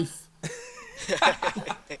Fife.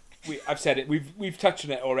 I've said it. We've touched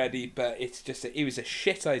on it already, but it's just it was a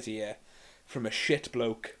shit idea from a shit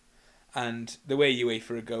bloke, and the way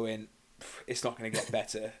UEFA are going, it's not going to get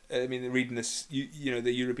better. I mean, reading this,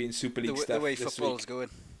 the European Super League stuff. The way football's going.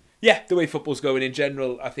 Yeah, the way football's going in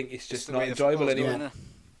general, I think it's just not enjoyable anymore.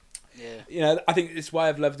 I think it's why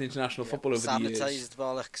I've loved international football over the years. Sanitised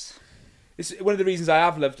bollocks. It's one of the reasons I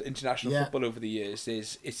have loved international football over the years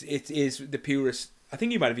is it is the purest. I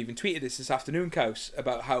think you might have even tweeted this afternoon, Kaus,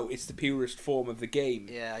 about how it's the purest form of the game.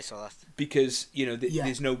 Yeah, I saw that. Because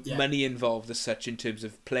there's no money involved as such in terms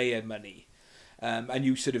of player money, and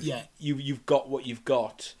you sort of you've got what you've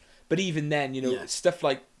got. But even then, stuff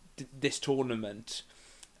like this tournament,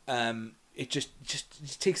 it just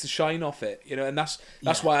takes the shine off it, and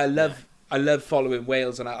that's why I love following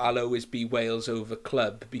Wales, and I'll always be Wales over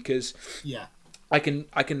club because I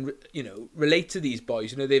can relate to these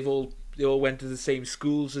boys. They all went to the same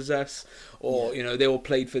schools as us, or they all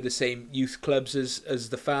played for the same youth clubs as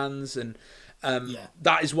the fans, and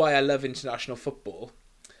that is why I love international football.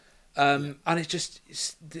 And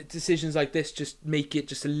decisions like this just make it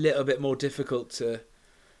just a little bit more difficult to,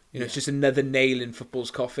 it's just another nail in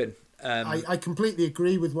football's coffin. I completely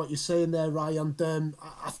agree with what you're saying there, Ryan. And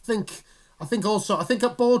I think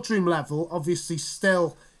at boardroom level, obviously,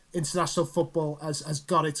 still international football has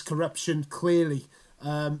got its corruption clearly.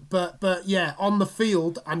 But yeah, on the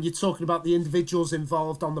field, and you're talking about the individuals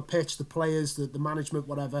involved on the pitch, the players, the management,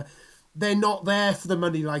 whatever. They're not there for the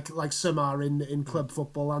money like some are in club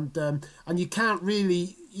football, and you can't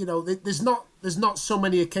really, there's not so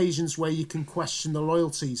many occasions where you can question the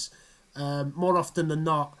loyalties. More often than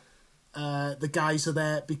not, the guys are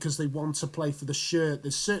there because they want to play for the shirt.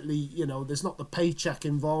 There's certainly, there's not the paycheck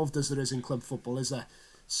involved as there is in club football, is there?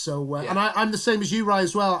 So, and I'm the same as you, Rai,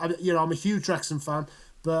 as well. I'm a huge Wrexham fan,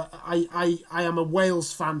 but I am a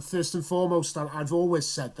Wales fan first and foremost, and I've always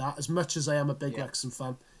said that. As much as I am a big Wrexham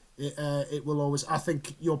fan, it will always. I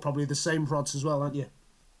think you're probably the same, Rods, as well, aren't you?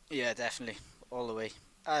 Yeah, definitely, all the way.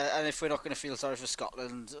 And if we're not going to feel sorry for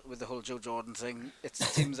Scotland with the whole Joe Jordan thing, it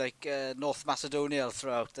seems like North Macedonia will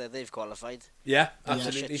throw out they've qualified. Yeah,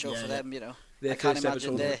 absolutely. Shit show for them, I can't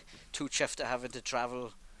imagine they're too chuffed at having to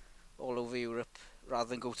travel all over Europe rather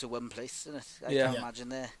than go to one place, isn't it? I can't imagine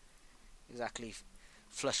they're exactly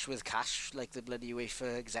flush with cash like the bloody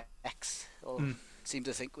UEFA execs seem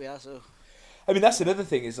to think we are. So, I mean, that's another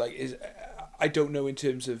thing is I don't know in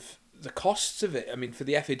terms of the costs of it. I mean, for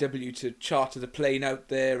the FAW to charter the plane out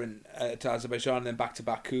there and to Azerbaijan and then back to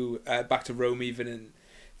Baku, back to Rome even, and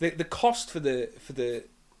the cost for the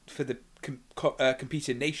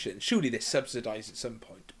competing nations, surely they're subsidised at some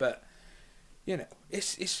point. But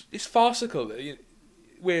it's farcical.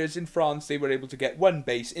 whereas in France they were able to get one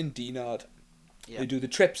base in Dinard. Yeah. They do the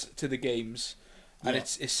trips to the games, and Yeah.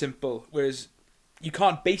 it's simple. Whereas you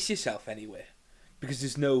can't base yourself anywhere because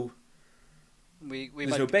there's no. We There's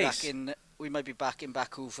might no be base. back in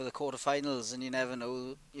Baku for the quarterfinals, and you never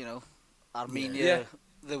know. Armenia. Yeah.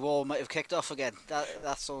 The war might have kicked off again.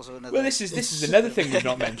 That's also another. Well, this is another thing we've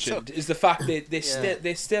not mentioned is the fact that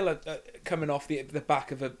they're still coming off the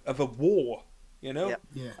back of a war, Yep.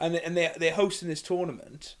 Yeah. and they're hosting this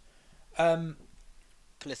tournament. Political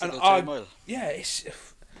and turmoil. Yeah,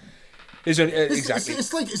 it's only, exactly.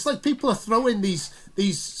 It's like people are throwing these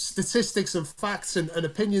statistics and facts and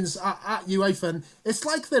opinions at UEFA, and it's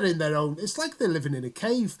like they're in their own. It's like they're living in a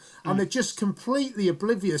cave, and they're just completely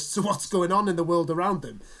oblivious to what's going on in the world around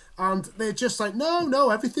them. And they're just like,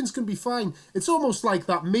 no, everything's going to be fine. It's almost like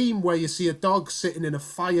that meme where you see a dog sitting in a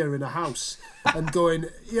fire in a house and going,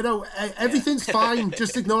 everything's fine,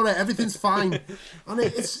 just ignore it, everything's fine. And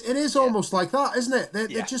it is almost like that, isn't it?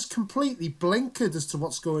 They're just completely blinkered as to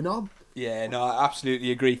what's going on. Yeah, no, I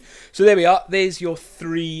absolutely agree. So there we are. There's your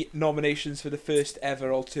 3 nominations for the first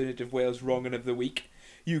ever Alternative Wales Wrong'un of the Week.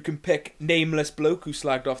 You can pick Nameless Bloke who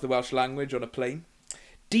slagged off the Welsh language on a plane,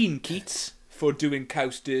 Dean Keats for doing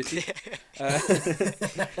Couse dirty,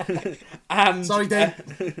 and Sorry,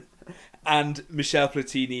 Dave. and Michel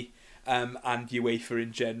Platini and UEFA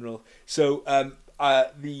in general. So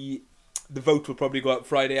the vote will probably go out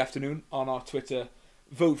Friday afternoon on our Twitter.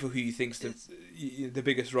 Vote for who you think's the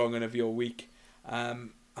biggest wrong-un of your week,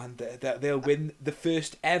 and they'll win the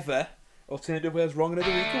first ever Alternative Wales Wrong-un of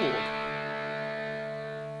the Week award.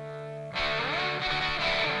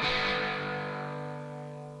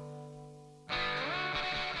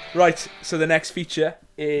 Right, so the next feature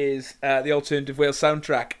is the Alternative Wales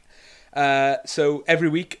soundtrack. So every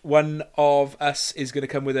week, one of us is going to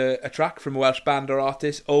come with a track from a Welsh band or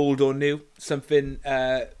artist, old or new, something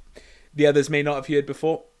the others may not have heard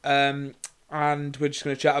before. And we're just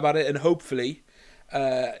going to chat about it, and hopefully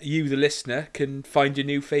you, the listener, can find your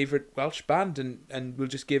new favourite Welsh band, and we'll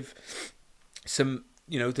just give some,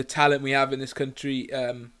 the talent we have in this country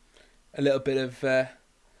a little bit of a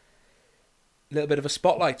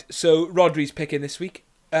spotlight. So Rodri's picking this week.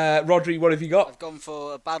 Rodri, what have you got? I've gone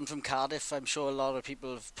for a band from Cardiff. I'm sure a lot of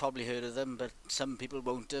people have probably heard of them, but some people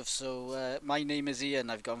won't have. So My Name Is Ian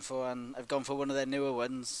I've gone for, and I've gone for one of their newer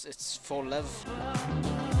ones. It's For Love.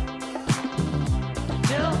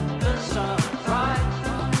 Till the sun rises.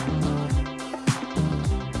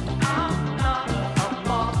 I'm not a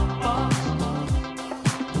model boss,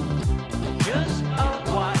 just a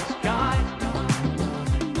wise guy.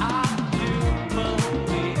 I do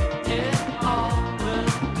believe in all the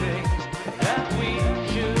things that we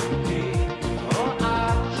should be, or I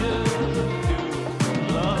should do.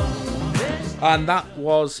 Love this. And that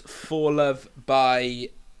was For Love by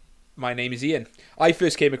My Name Is Ian. I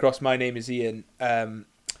first came across My Name Is Ian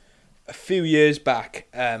a few years back.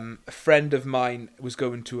 A friend of mine was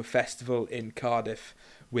going to a festival in Cardiff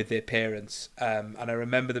with their parents, and I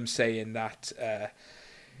remember them saying that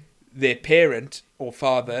their parent or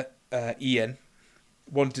father, Ian,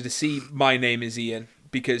 wanted to see My Name Is Ian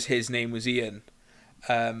because his name was Ian,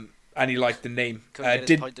 and he liked the name. Couldn't get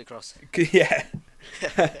his point across. Yeah.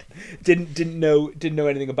 didn't know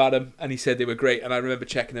anything about them, and he said they were great, and I remember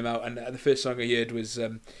checking them out, and the first song I heard was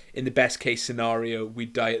in the best case scenario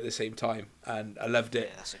we'd die at the same time, and I loved it.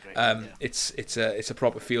 Yeah, that's a great one, yeah. It's a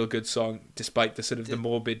proper feel good song despite the sort of the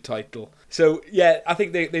morbid title. So yeah, I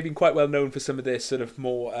think they've been quite well known for some of their sort of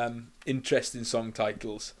more interesting song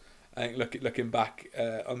titles. I think looking back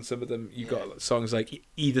on some of them, you got songs like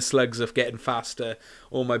Either Slugs Are Getting Faster,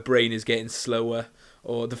 or My Brain Is Getting Slower,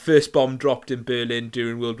 or The First Bomb Dropped in Berlin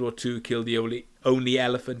During World War II Killed the only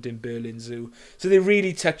elephant in Berlin Zoo. So they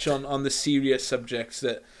really touch on the serious subjects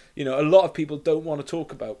that a lot of people don't want to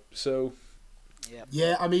talk about. So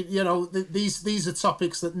yeah, I mean, these are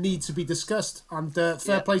topics that need to be discussed, and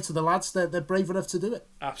fair play to the lads. They're brave enough to do it.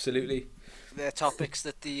 Absolutely. They're topics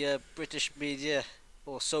that the British media,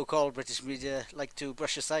 or so-called British media, like to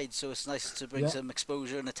brush aside, so it's nice to bring some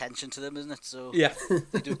exposure and attention to them, isn't it? So yeah,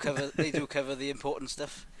 they do cover the important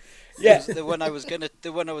stuff. Yeah. The one I was gonna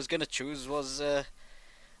choose was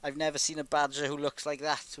I've Never Seen a Badger Who Looks Like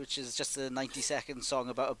That, which is just a 90-second song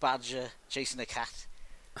about a badger chasing a cat.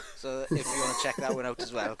 So if you want to check that one out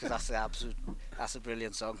as well, because that's a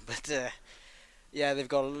brilliant song. But yeah, they've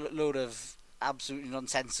got a load of absolutely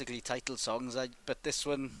nonsensically titled songs. But this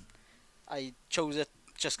one, I chose it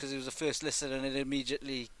just because it was the first listen, and it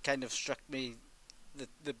immediately kind of struck me,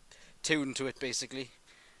 the tune to it basically,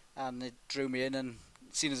 and it drew me in. And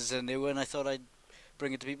seeing as it's a new one, I thought I'd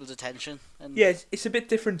bring it to people's attention. And Yeah, it's a bit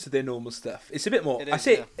different to their normal stuff. It's a bit more. It is, I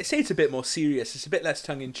say it's a bit more serious. It's a bit less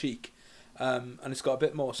tongue in cheek, and it's got a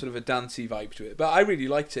bit more sort of a dancey vibe to it. But I really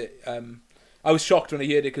liked it. I was shocked when I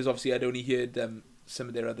heard it because obviously I'd only heard some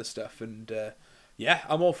of their other stuff, and yeah,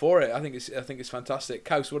 I'm all for it. I think it's fantastic.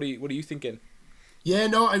 Kaus, what are you thinking? Yeah,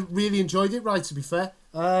 no, I really enjoyed it. Right, to be fair,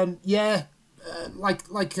 like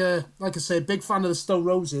I say, big fan of the Stone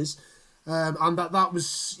Roses. And that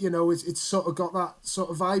was, it's sort of got that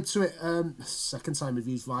sort of vibe to it. Second time we've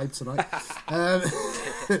used vibe tonight.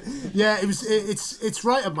 Yeah, it's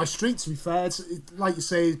right up my street. To be fair, like you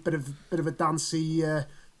say, bit of a dancey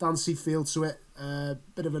feel to it.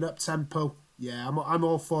 Bit of an up tempo. Yeah, I'm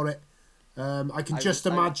all for it. I can just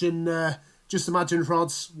imagine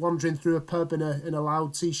Rods wandering through a pub in a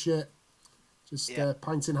Loud t-shirt, just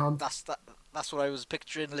pint in hand. That's what I was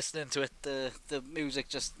picturing listening to it. The music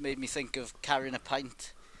just made me think of carrying a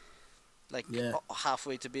pint,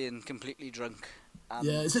 halfway to being completely drunk.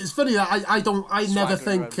 Yeah, it's funny that I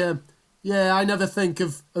never think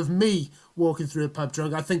of me walking through a pub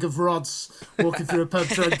drunk. I think of Rods walking through a pub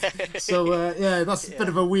drunk. So that's a bit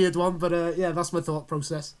of a weird one, but that's my thought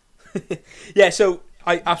process. Yeah, so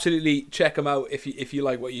I absolutely check them out if you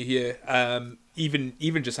like what you hear.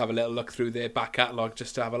 Even just have a little look through their back catalogue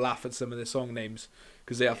just to have a laugh at some of the song names,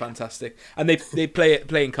 because they are fantastic, and they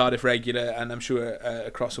play in Cardiff regular, and I'm sure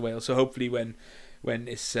across Wales. So hopefully when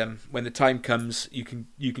the time comes, you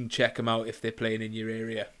can check them out if they're playing in your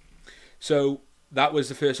area. So that was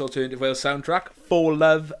the first Alternative Wales soundtrack, For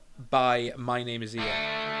Love by My Name Is Ian.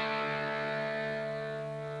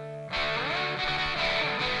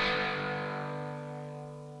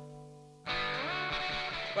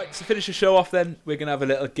 Right, to finish the show off then, we're going to have a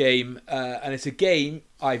little game, and it's a game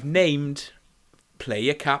I've named Play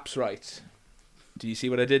Your Caps Right. Do you see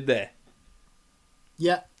what I did there?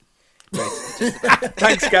 Yeah. Great.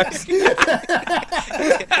 Thanks, guys.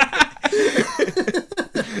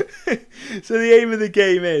 So the aim of the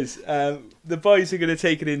game is the boys are going to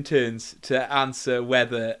take it in turns to answer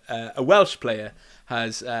whether a Welsh player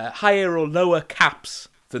has higher or lower caps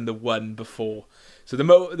than the one before. So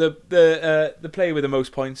the player with the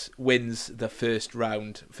most points wins the first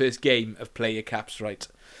game of Play Your Caps Right.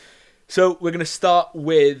 So we're going to start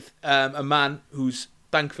with a man who's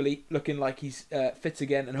thankfully looking like he's fit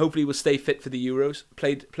again, and hopefully will stay fit for the Euros.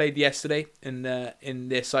 Played yesterday in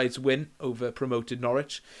their side's win over promoted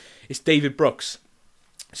Norwich. It's David Brooks.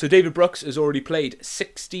 So David Brooks has already played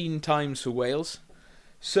 16 times for Wales.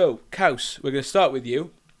 So Kaus, we're going to start with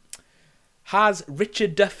you. Has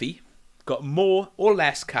Richard Duffy got more or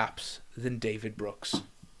less caps than David Brooks?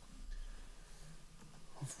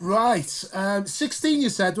 Right, 16 you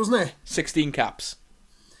said, wasn't it? 16 caps.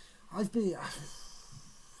 I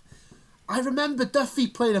remember Duffy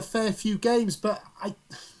playing a fair few games, but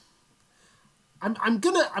I'm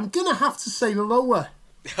gonna have to say lower.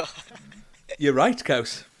 You're right,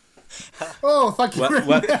 Kaus. Oh, thank you very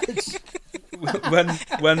much.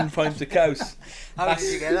 One point to Kaus. How did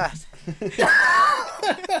you get that?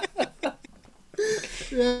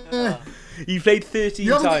 Yeah. You played 13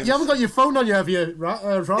 times. You haven't got your phone on you, have you,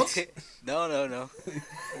 Rod? No.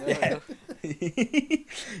 Yeah.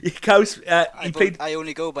 Kaus, I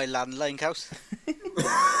only go by landline, Kaus.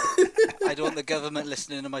 I don't want the government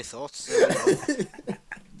listening to my thoughts. So.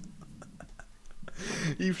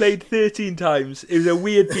 You played 13 times. It was a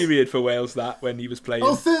weird period for Wales, that, when he was playing.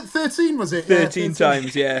 Oh, 13 was it? 13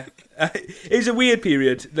 times, yeah. It was a weird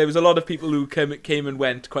period. There was a lot of people who came and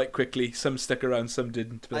went quite quickly. Some stuck around, some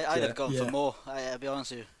didn't. But, I'd have gone for more, I'll be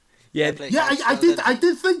honest with you. Yeah, I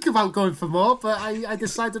did think about going for more, but I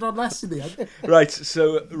decided on less in the end. Right,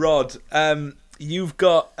 so Rod, you've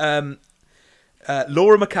got Laura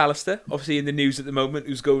McAllister, obviously in the news at the moment,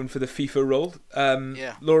 who's going for the FIFA role.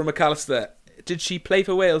 Laura McAllister, did she play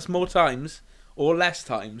for Wales more times or less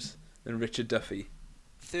times than Richard Duffy?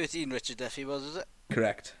 13 Richard Duffy was it?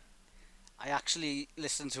 Correct. I actually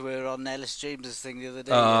listened to her on Ellis James's thing the other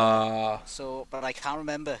day. But I can't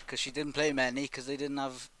remember because she didn't play many because they didn't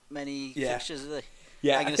have many fixtures, did they?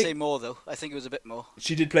 Yeah, I'm going to say more though. I think it was a bit more.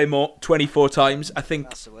 She did play more, 24 times. I think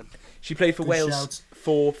that's the one. She played for Wales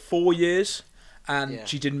for 4 years, and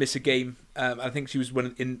she didn't miss a game. I think she was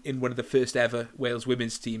in one of the first ever Wales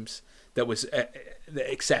women's teams that was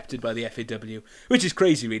accepted by the FAW, which is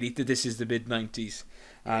crazy, really. That this is the mid-90s,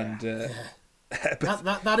 and that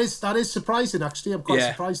is surprising. Actually, I'm quite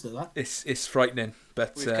surprised at that. It's frightening,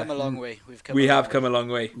 but we've come a long way. We have come a long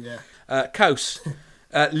way. Yeah. Kaus,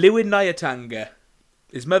 Lewin Nyatanga.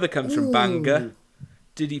 His mother comes from Bangor.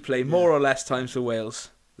 Did he play more or less times for Wales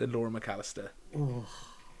than Laura McAllister? Oh.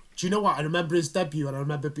 Do you know what? I remember his debut, and I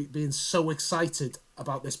remember being so excited.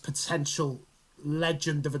 about this potential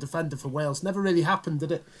legend of a defender for Wales. Never really happened,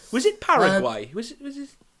 did it? Was it Paraguay? Was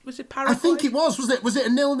it Paraguay? I think it was. Was it a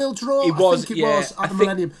 0-0 draw? It was. I think it was at the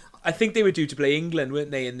Millennium. I think they were due to play England,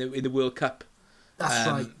 weren't they, in the World Cup? That's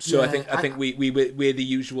right. So yeah. I think we're the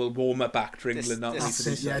usual warm-up act for England, aren't we? That's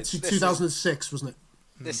it. Yeah, 2006, wasn't it?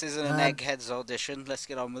 This isn't an Eggheads audition. Let's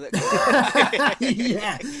get on with it.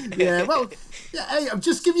 yeah. Well, hey, I'm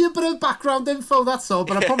just giving you a bit of background info. That's all.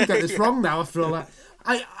 But I probably got this wrong now after all that.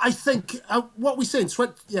 I think what we saying?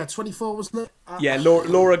 24, wasn't it? Yeah,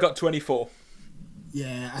 Laura got 24.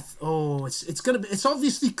 Yeah. It's gonna be. It's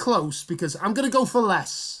obviously close because I'm gonna go for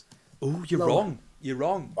less. Oh, you're wrong. You're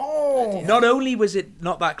wrong. Oh. Not only was it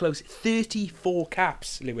not that close, 34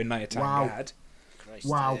 caps Lewin Nyatanga had. Christ,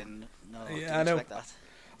 Wow. I know. That.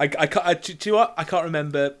 I can't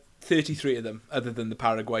remember 33 of them other than the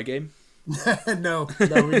Paraguay game. no, me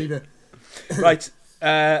neither. Right,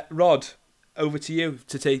 Rod, over to you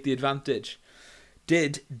to take the advantage.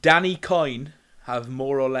 Did Danny Coyne have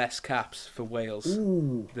more or less caps for Wales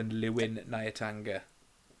than Lewin Nyatanga?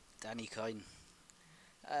 Danny Coyne.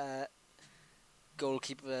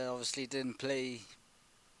 Goalkeeper obviously didn't play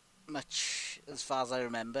much as far as I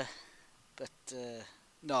remember, but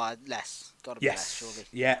no, less. Got to be less, surely.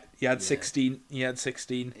 Yeah, he had 16. He had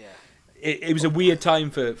 16. Yeah. It was a weird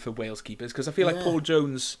time for Wales keepers because I feel like Paul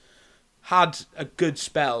Jones had a good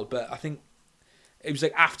spell, but I think it was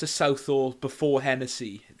like after Southall, before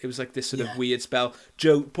Hennessy. It was like this sort of weird spell.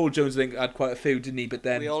 Paul Jones, I think, had quite a few, didn't he? But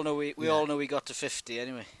then we all know we got to 50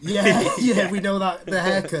 anyway. Yeah, we know that the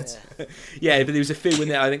haircut. Yeah, but there was a few in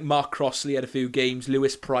there. I think Mark Crossley had a few games.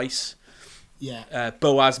 Lewis Price. Yeah.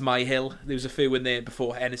 Boaz Myhill. There was a few in there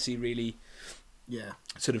before Hennessy really. Yeah.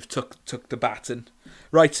 Sort of took the baton.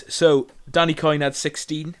 Right, so Danny Coyne had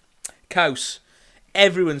 16. Caws,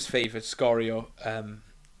 everyone's favourite Scorio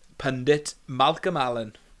pundit, Malcolm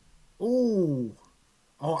Allen. Oh,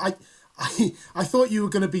 I thought you were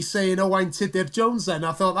going to be saying Owain Tudur Jones then.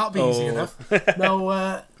 I thought that'd be easy enough.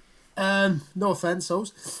 No, no offence,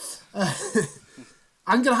 O's.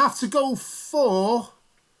 I'm going to have to go for...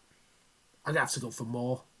 I'm going to have to go for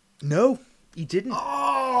more. No, he didn't.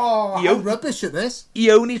 Oh, I'm rubbish at this. He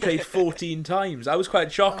only played 14 times. I was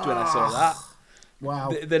quite shocked when I saw that.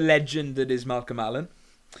 Wow. The legend that is Malcolm Allen.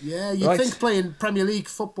 Yeah, you'd think playing Premier League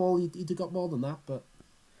football, he'd have got more than that, but...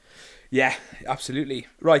 Yeah, absolutely.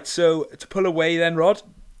 Right, so to pull away then, Rod,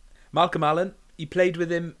 Malcolm Allen, he played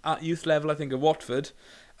with him at youth level, I think, at Watford.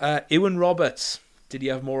 Iwan Roberts, did he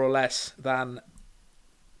have more or less than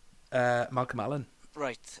Malcolm Allen?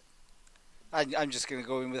 Right. I'm just going to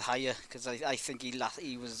go in with higher, because I think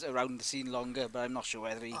he was around the scene longer, but I'm not sure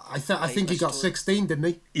whether he... I think he got 16, didn't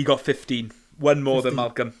he? He got 15. One more 15. Than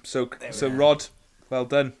Malcolm. So Rod, well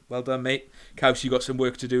done, mate. Caws, you got some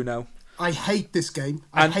work to do now. I hate this game.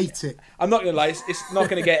 I hate it. I'm not going to lie, it's not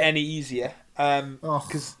going to get any easier.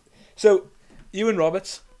 So, Iwan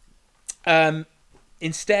Roberts,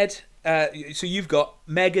 instead, so you've got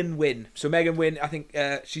Megan Wynne. So Megan Wynne, I think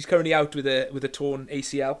she's currently out with a torn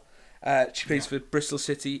ACL. She plays for Bristol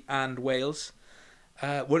City and Wales.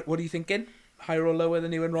 What are you thinking? Higher or lower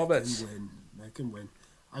than Iwan Roberts? Megan Wynne.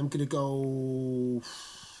 I'm going to go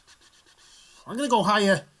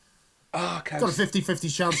higher. Oh, got a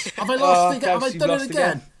 50-50 chance. Have I lost again? Have I done it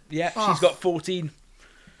again? Yeah, she's got 14.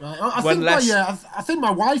 Right. I think my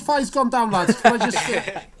Wi-Fi's gone down, lads. Can I just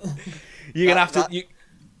You're gonna have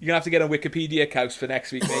to get on Wikipedia, Caws, for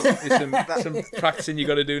next week, mate. There's some practicing you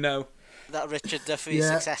got to do now. That Richard Duffy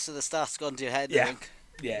success at the start's gone to your head, I think.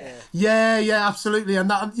 Yeah, absolutely. And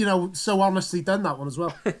that, so honestly done that one as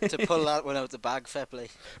well. To pull that one out the bag, fair play.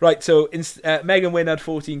 Right, so Megan Wynne had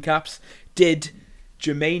 14 caps. Did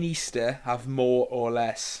Jermaine Easter have more or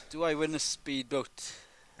less? Do I win a speedboat?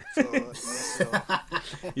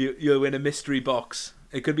 You'll win a mystery box.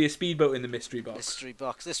 It could be a speedboat in the mystery box. Mystery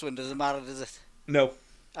box. This one doesn't matter, does it? No.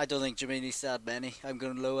 I don't think Jermaine Easter had many. I'm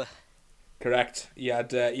going lower. Correct. He had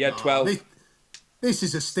 12. This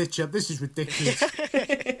is a stitch-up. This is ridiculous.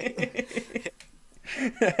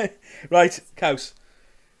 Right, Caws.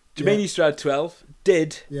 Jermaine Easter had 12.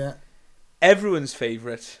 Did everyone's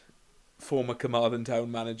favourite former Carmarthen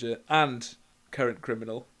Town manager and current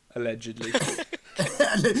criminal, allegedly.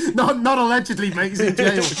 not allegedly, mate. He's in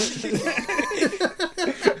jail.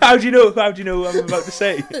 How do you know what I'm about to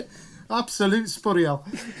say? Absolute spuriel.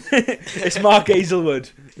 It's Mark Hazelwood.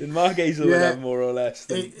 Did Mark Hazelwood have more or less?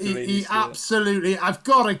 He absolutely... I've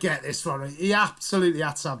got to get this one. He absolutely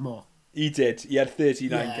had to have more. He did. He had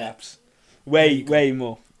 39 caps. Way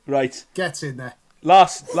more. Right. Get in there.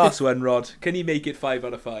 Last one, Rod. Can you make it 5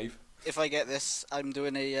 out of 5? If I get this, I'm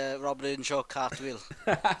doing a Robert Earnshaw cartwheel.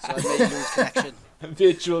 So I may lose connection.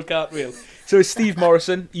 Virtual cartwheel. So it's Steve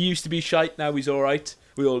Morrison. He used to be shite, now he's alright.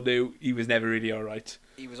 We all knew he was never really alright.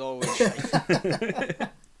 He was always shite.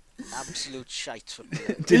 Absolute shite.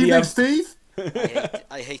 Did he have... Steve?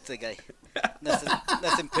 I hate the guy.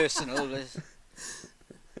 Nothing personal.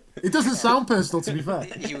 It doesn't sound personal, to be fair.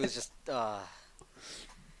 He was just... I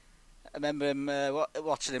remember him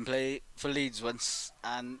watching him play for Leeds once,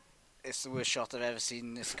 and it's the worst shot I've ever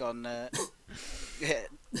seen. It's gone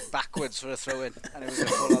backwards for a throw-in, and it was a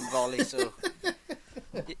full-on volley. So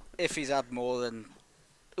if he's had more than...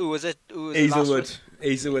 Who was it? Hazelwood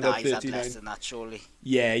nah, at 39. He's had less than that, surely.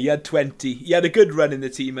 Yeah, he had 20. He had a good run in the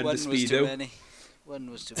team under One Speedo. was too many. One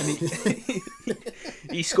was too many.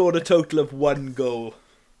 He scored a total of 1 goal.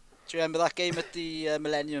 Do you remember that game at the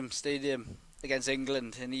Millennium Stadium against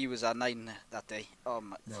England, and he was at 9 that day? Oh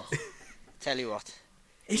my! No. Tell you what,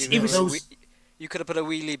 you could have put a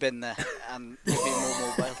wheelie bin there, and it'd be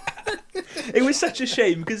more mobile. It was such a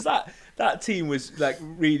shame because that team was like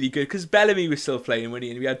really good because Bellamy was still playing when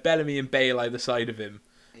we had Bellamy and Bale either side of him,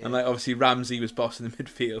 and like obviously Ramsey was bossing the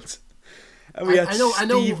midfield, and we had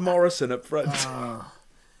Steve Morrison up front.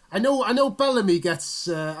 I know Bellamy gets.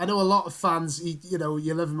 I know a lot of fans. You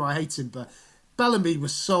love him or hate him, but Bellamy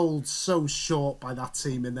was sold so short by that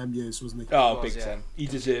team in them years, wasn't he? Oh, big time. He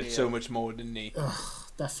deserved so much more, didn't he?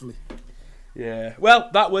 Definitely. Yeah. Well,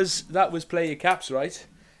 that was Play Your Caps, right?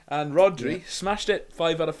 And Rodri smashed it.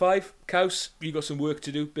 5 out of 5. Kaus, you got some work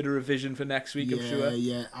to do. Bit of revision for next week, I'm sure.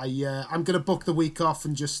 Yeah. I'm gonna book the week off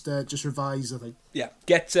and just revise, I think. Yeah.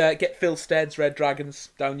 Get Phil Stead's Red Dragons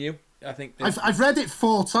down you. I think I've read it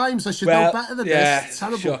 4 times. I should know better than this. It's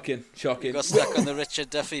terrible. Shocking. You got stuck on the Richard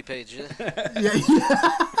Duffy page, yeah.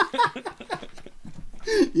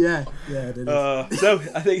 Yeah. It is. So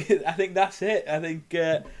I think that's it. I think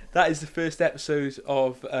that is the first episode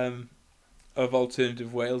of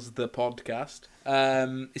Alternative Wales, the podcast.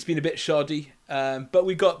 It's been a bit shoddy, but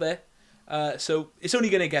we got there. So it's only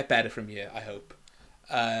going to get better from here, I hope.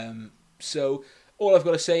 So all I've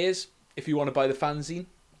got to say is, if you want to buy the fanzine,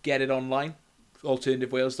 get it online.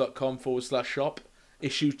 alternativewales.com/shop.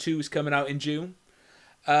 Issue 2 is coming out in June.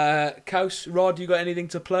 Kaus, Rod, you got anything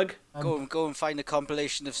to plug? Go and find a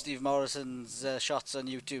compilation of Steve Morrison's shots on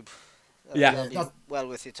YouTube. That's well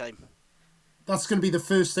worth your time. That's going to be the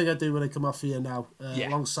first thing I do when I come off here now,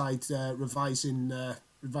 alongside revising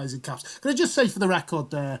caps. Can I just say for the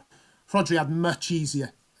record, Rodri had much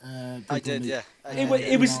easier. I did, yeah.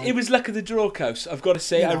 It was luck of the draw, Kaus. I've got to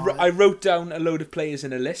say, I wrote down a load of players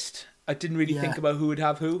in a list. I didn't really think about who would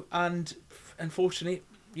have who, and unfortunately,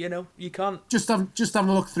 you can't. Just having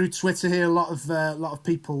a look through Twitter here, a lot of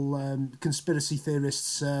people, conspiracy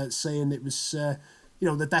theorists, saying it was,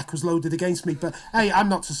 the deck was loaded against me. But hey, I'm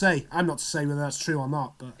not to say whether that's true or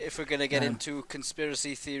not. But if we're gonna get into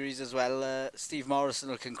conspiracy theories as well, Steve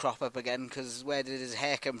Morrison can crop up again, because where did his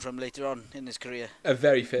hair come from later on in his career? A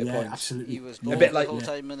very fair point. Absolutely. He was a bit like the whole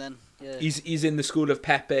time, and then he's in the school of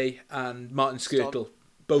Pepe and Martin Skirtle.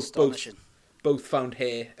 Both found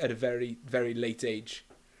hair at a very, very late age.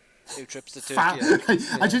 2 trips to Turkey.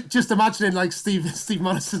 I just imagining like Steve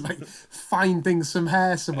Morrison like finding some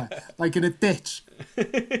hair somewhere, like in a ditch.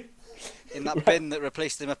 In that bin that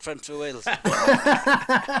replaced him up front for Wales. Right.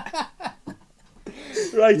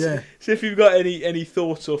 Yeah. So if you've got any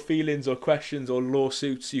thoughts or feelings or questions or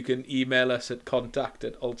lawsuits, you can email us at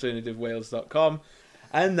contact@alternativewales.com.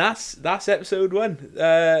 And that's episode 1.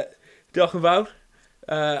 Diolch yn fawr.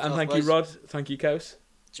 And thank you, Rod. Thank you, Kaus.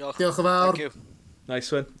 Diolch. Diolch yn fawr. Thank you.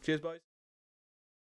 Nice one. Cheers, boys.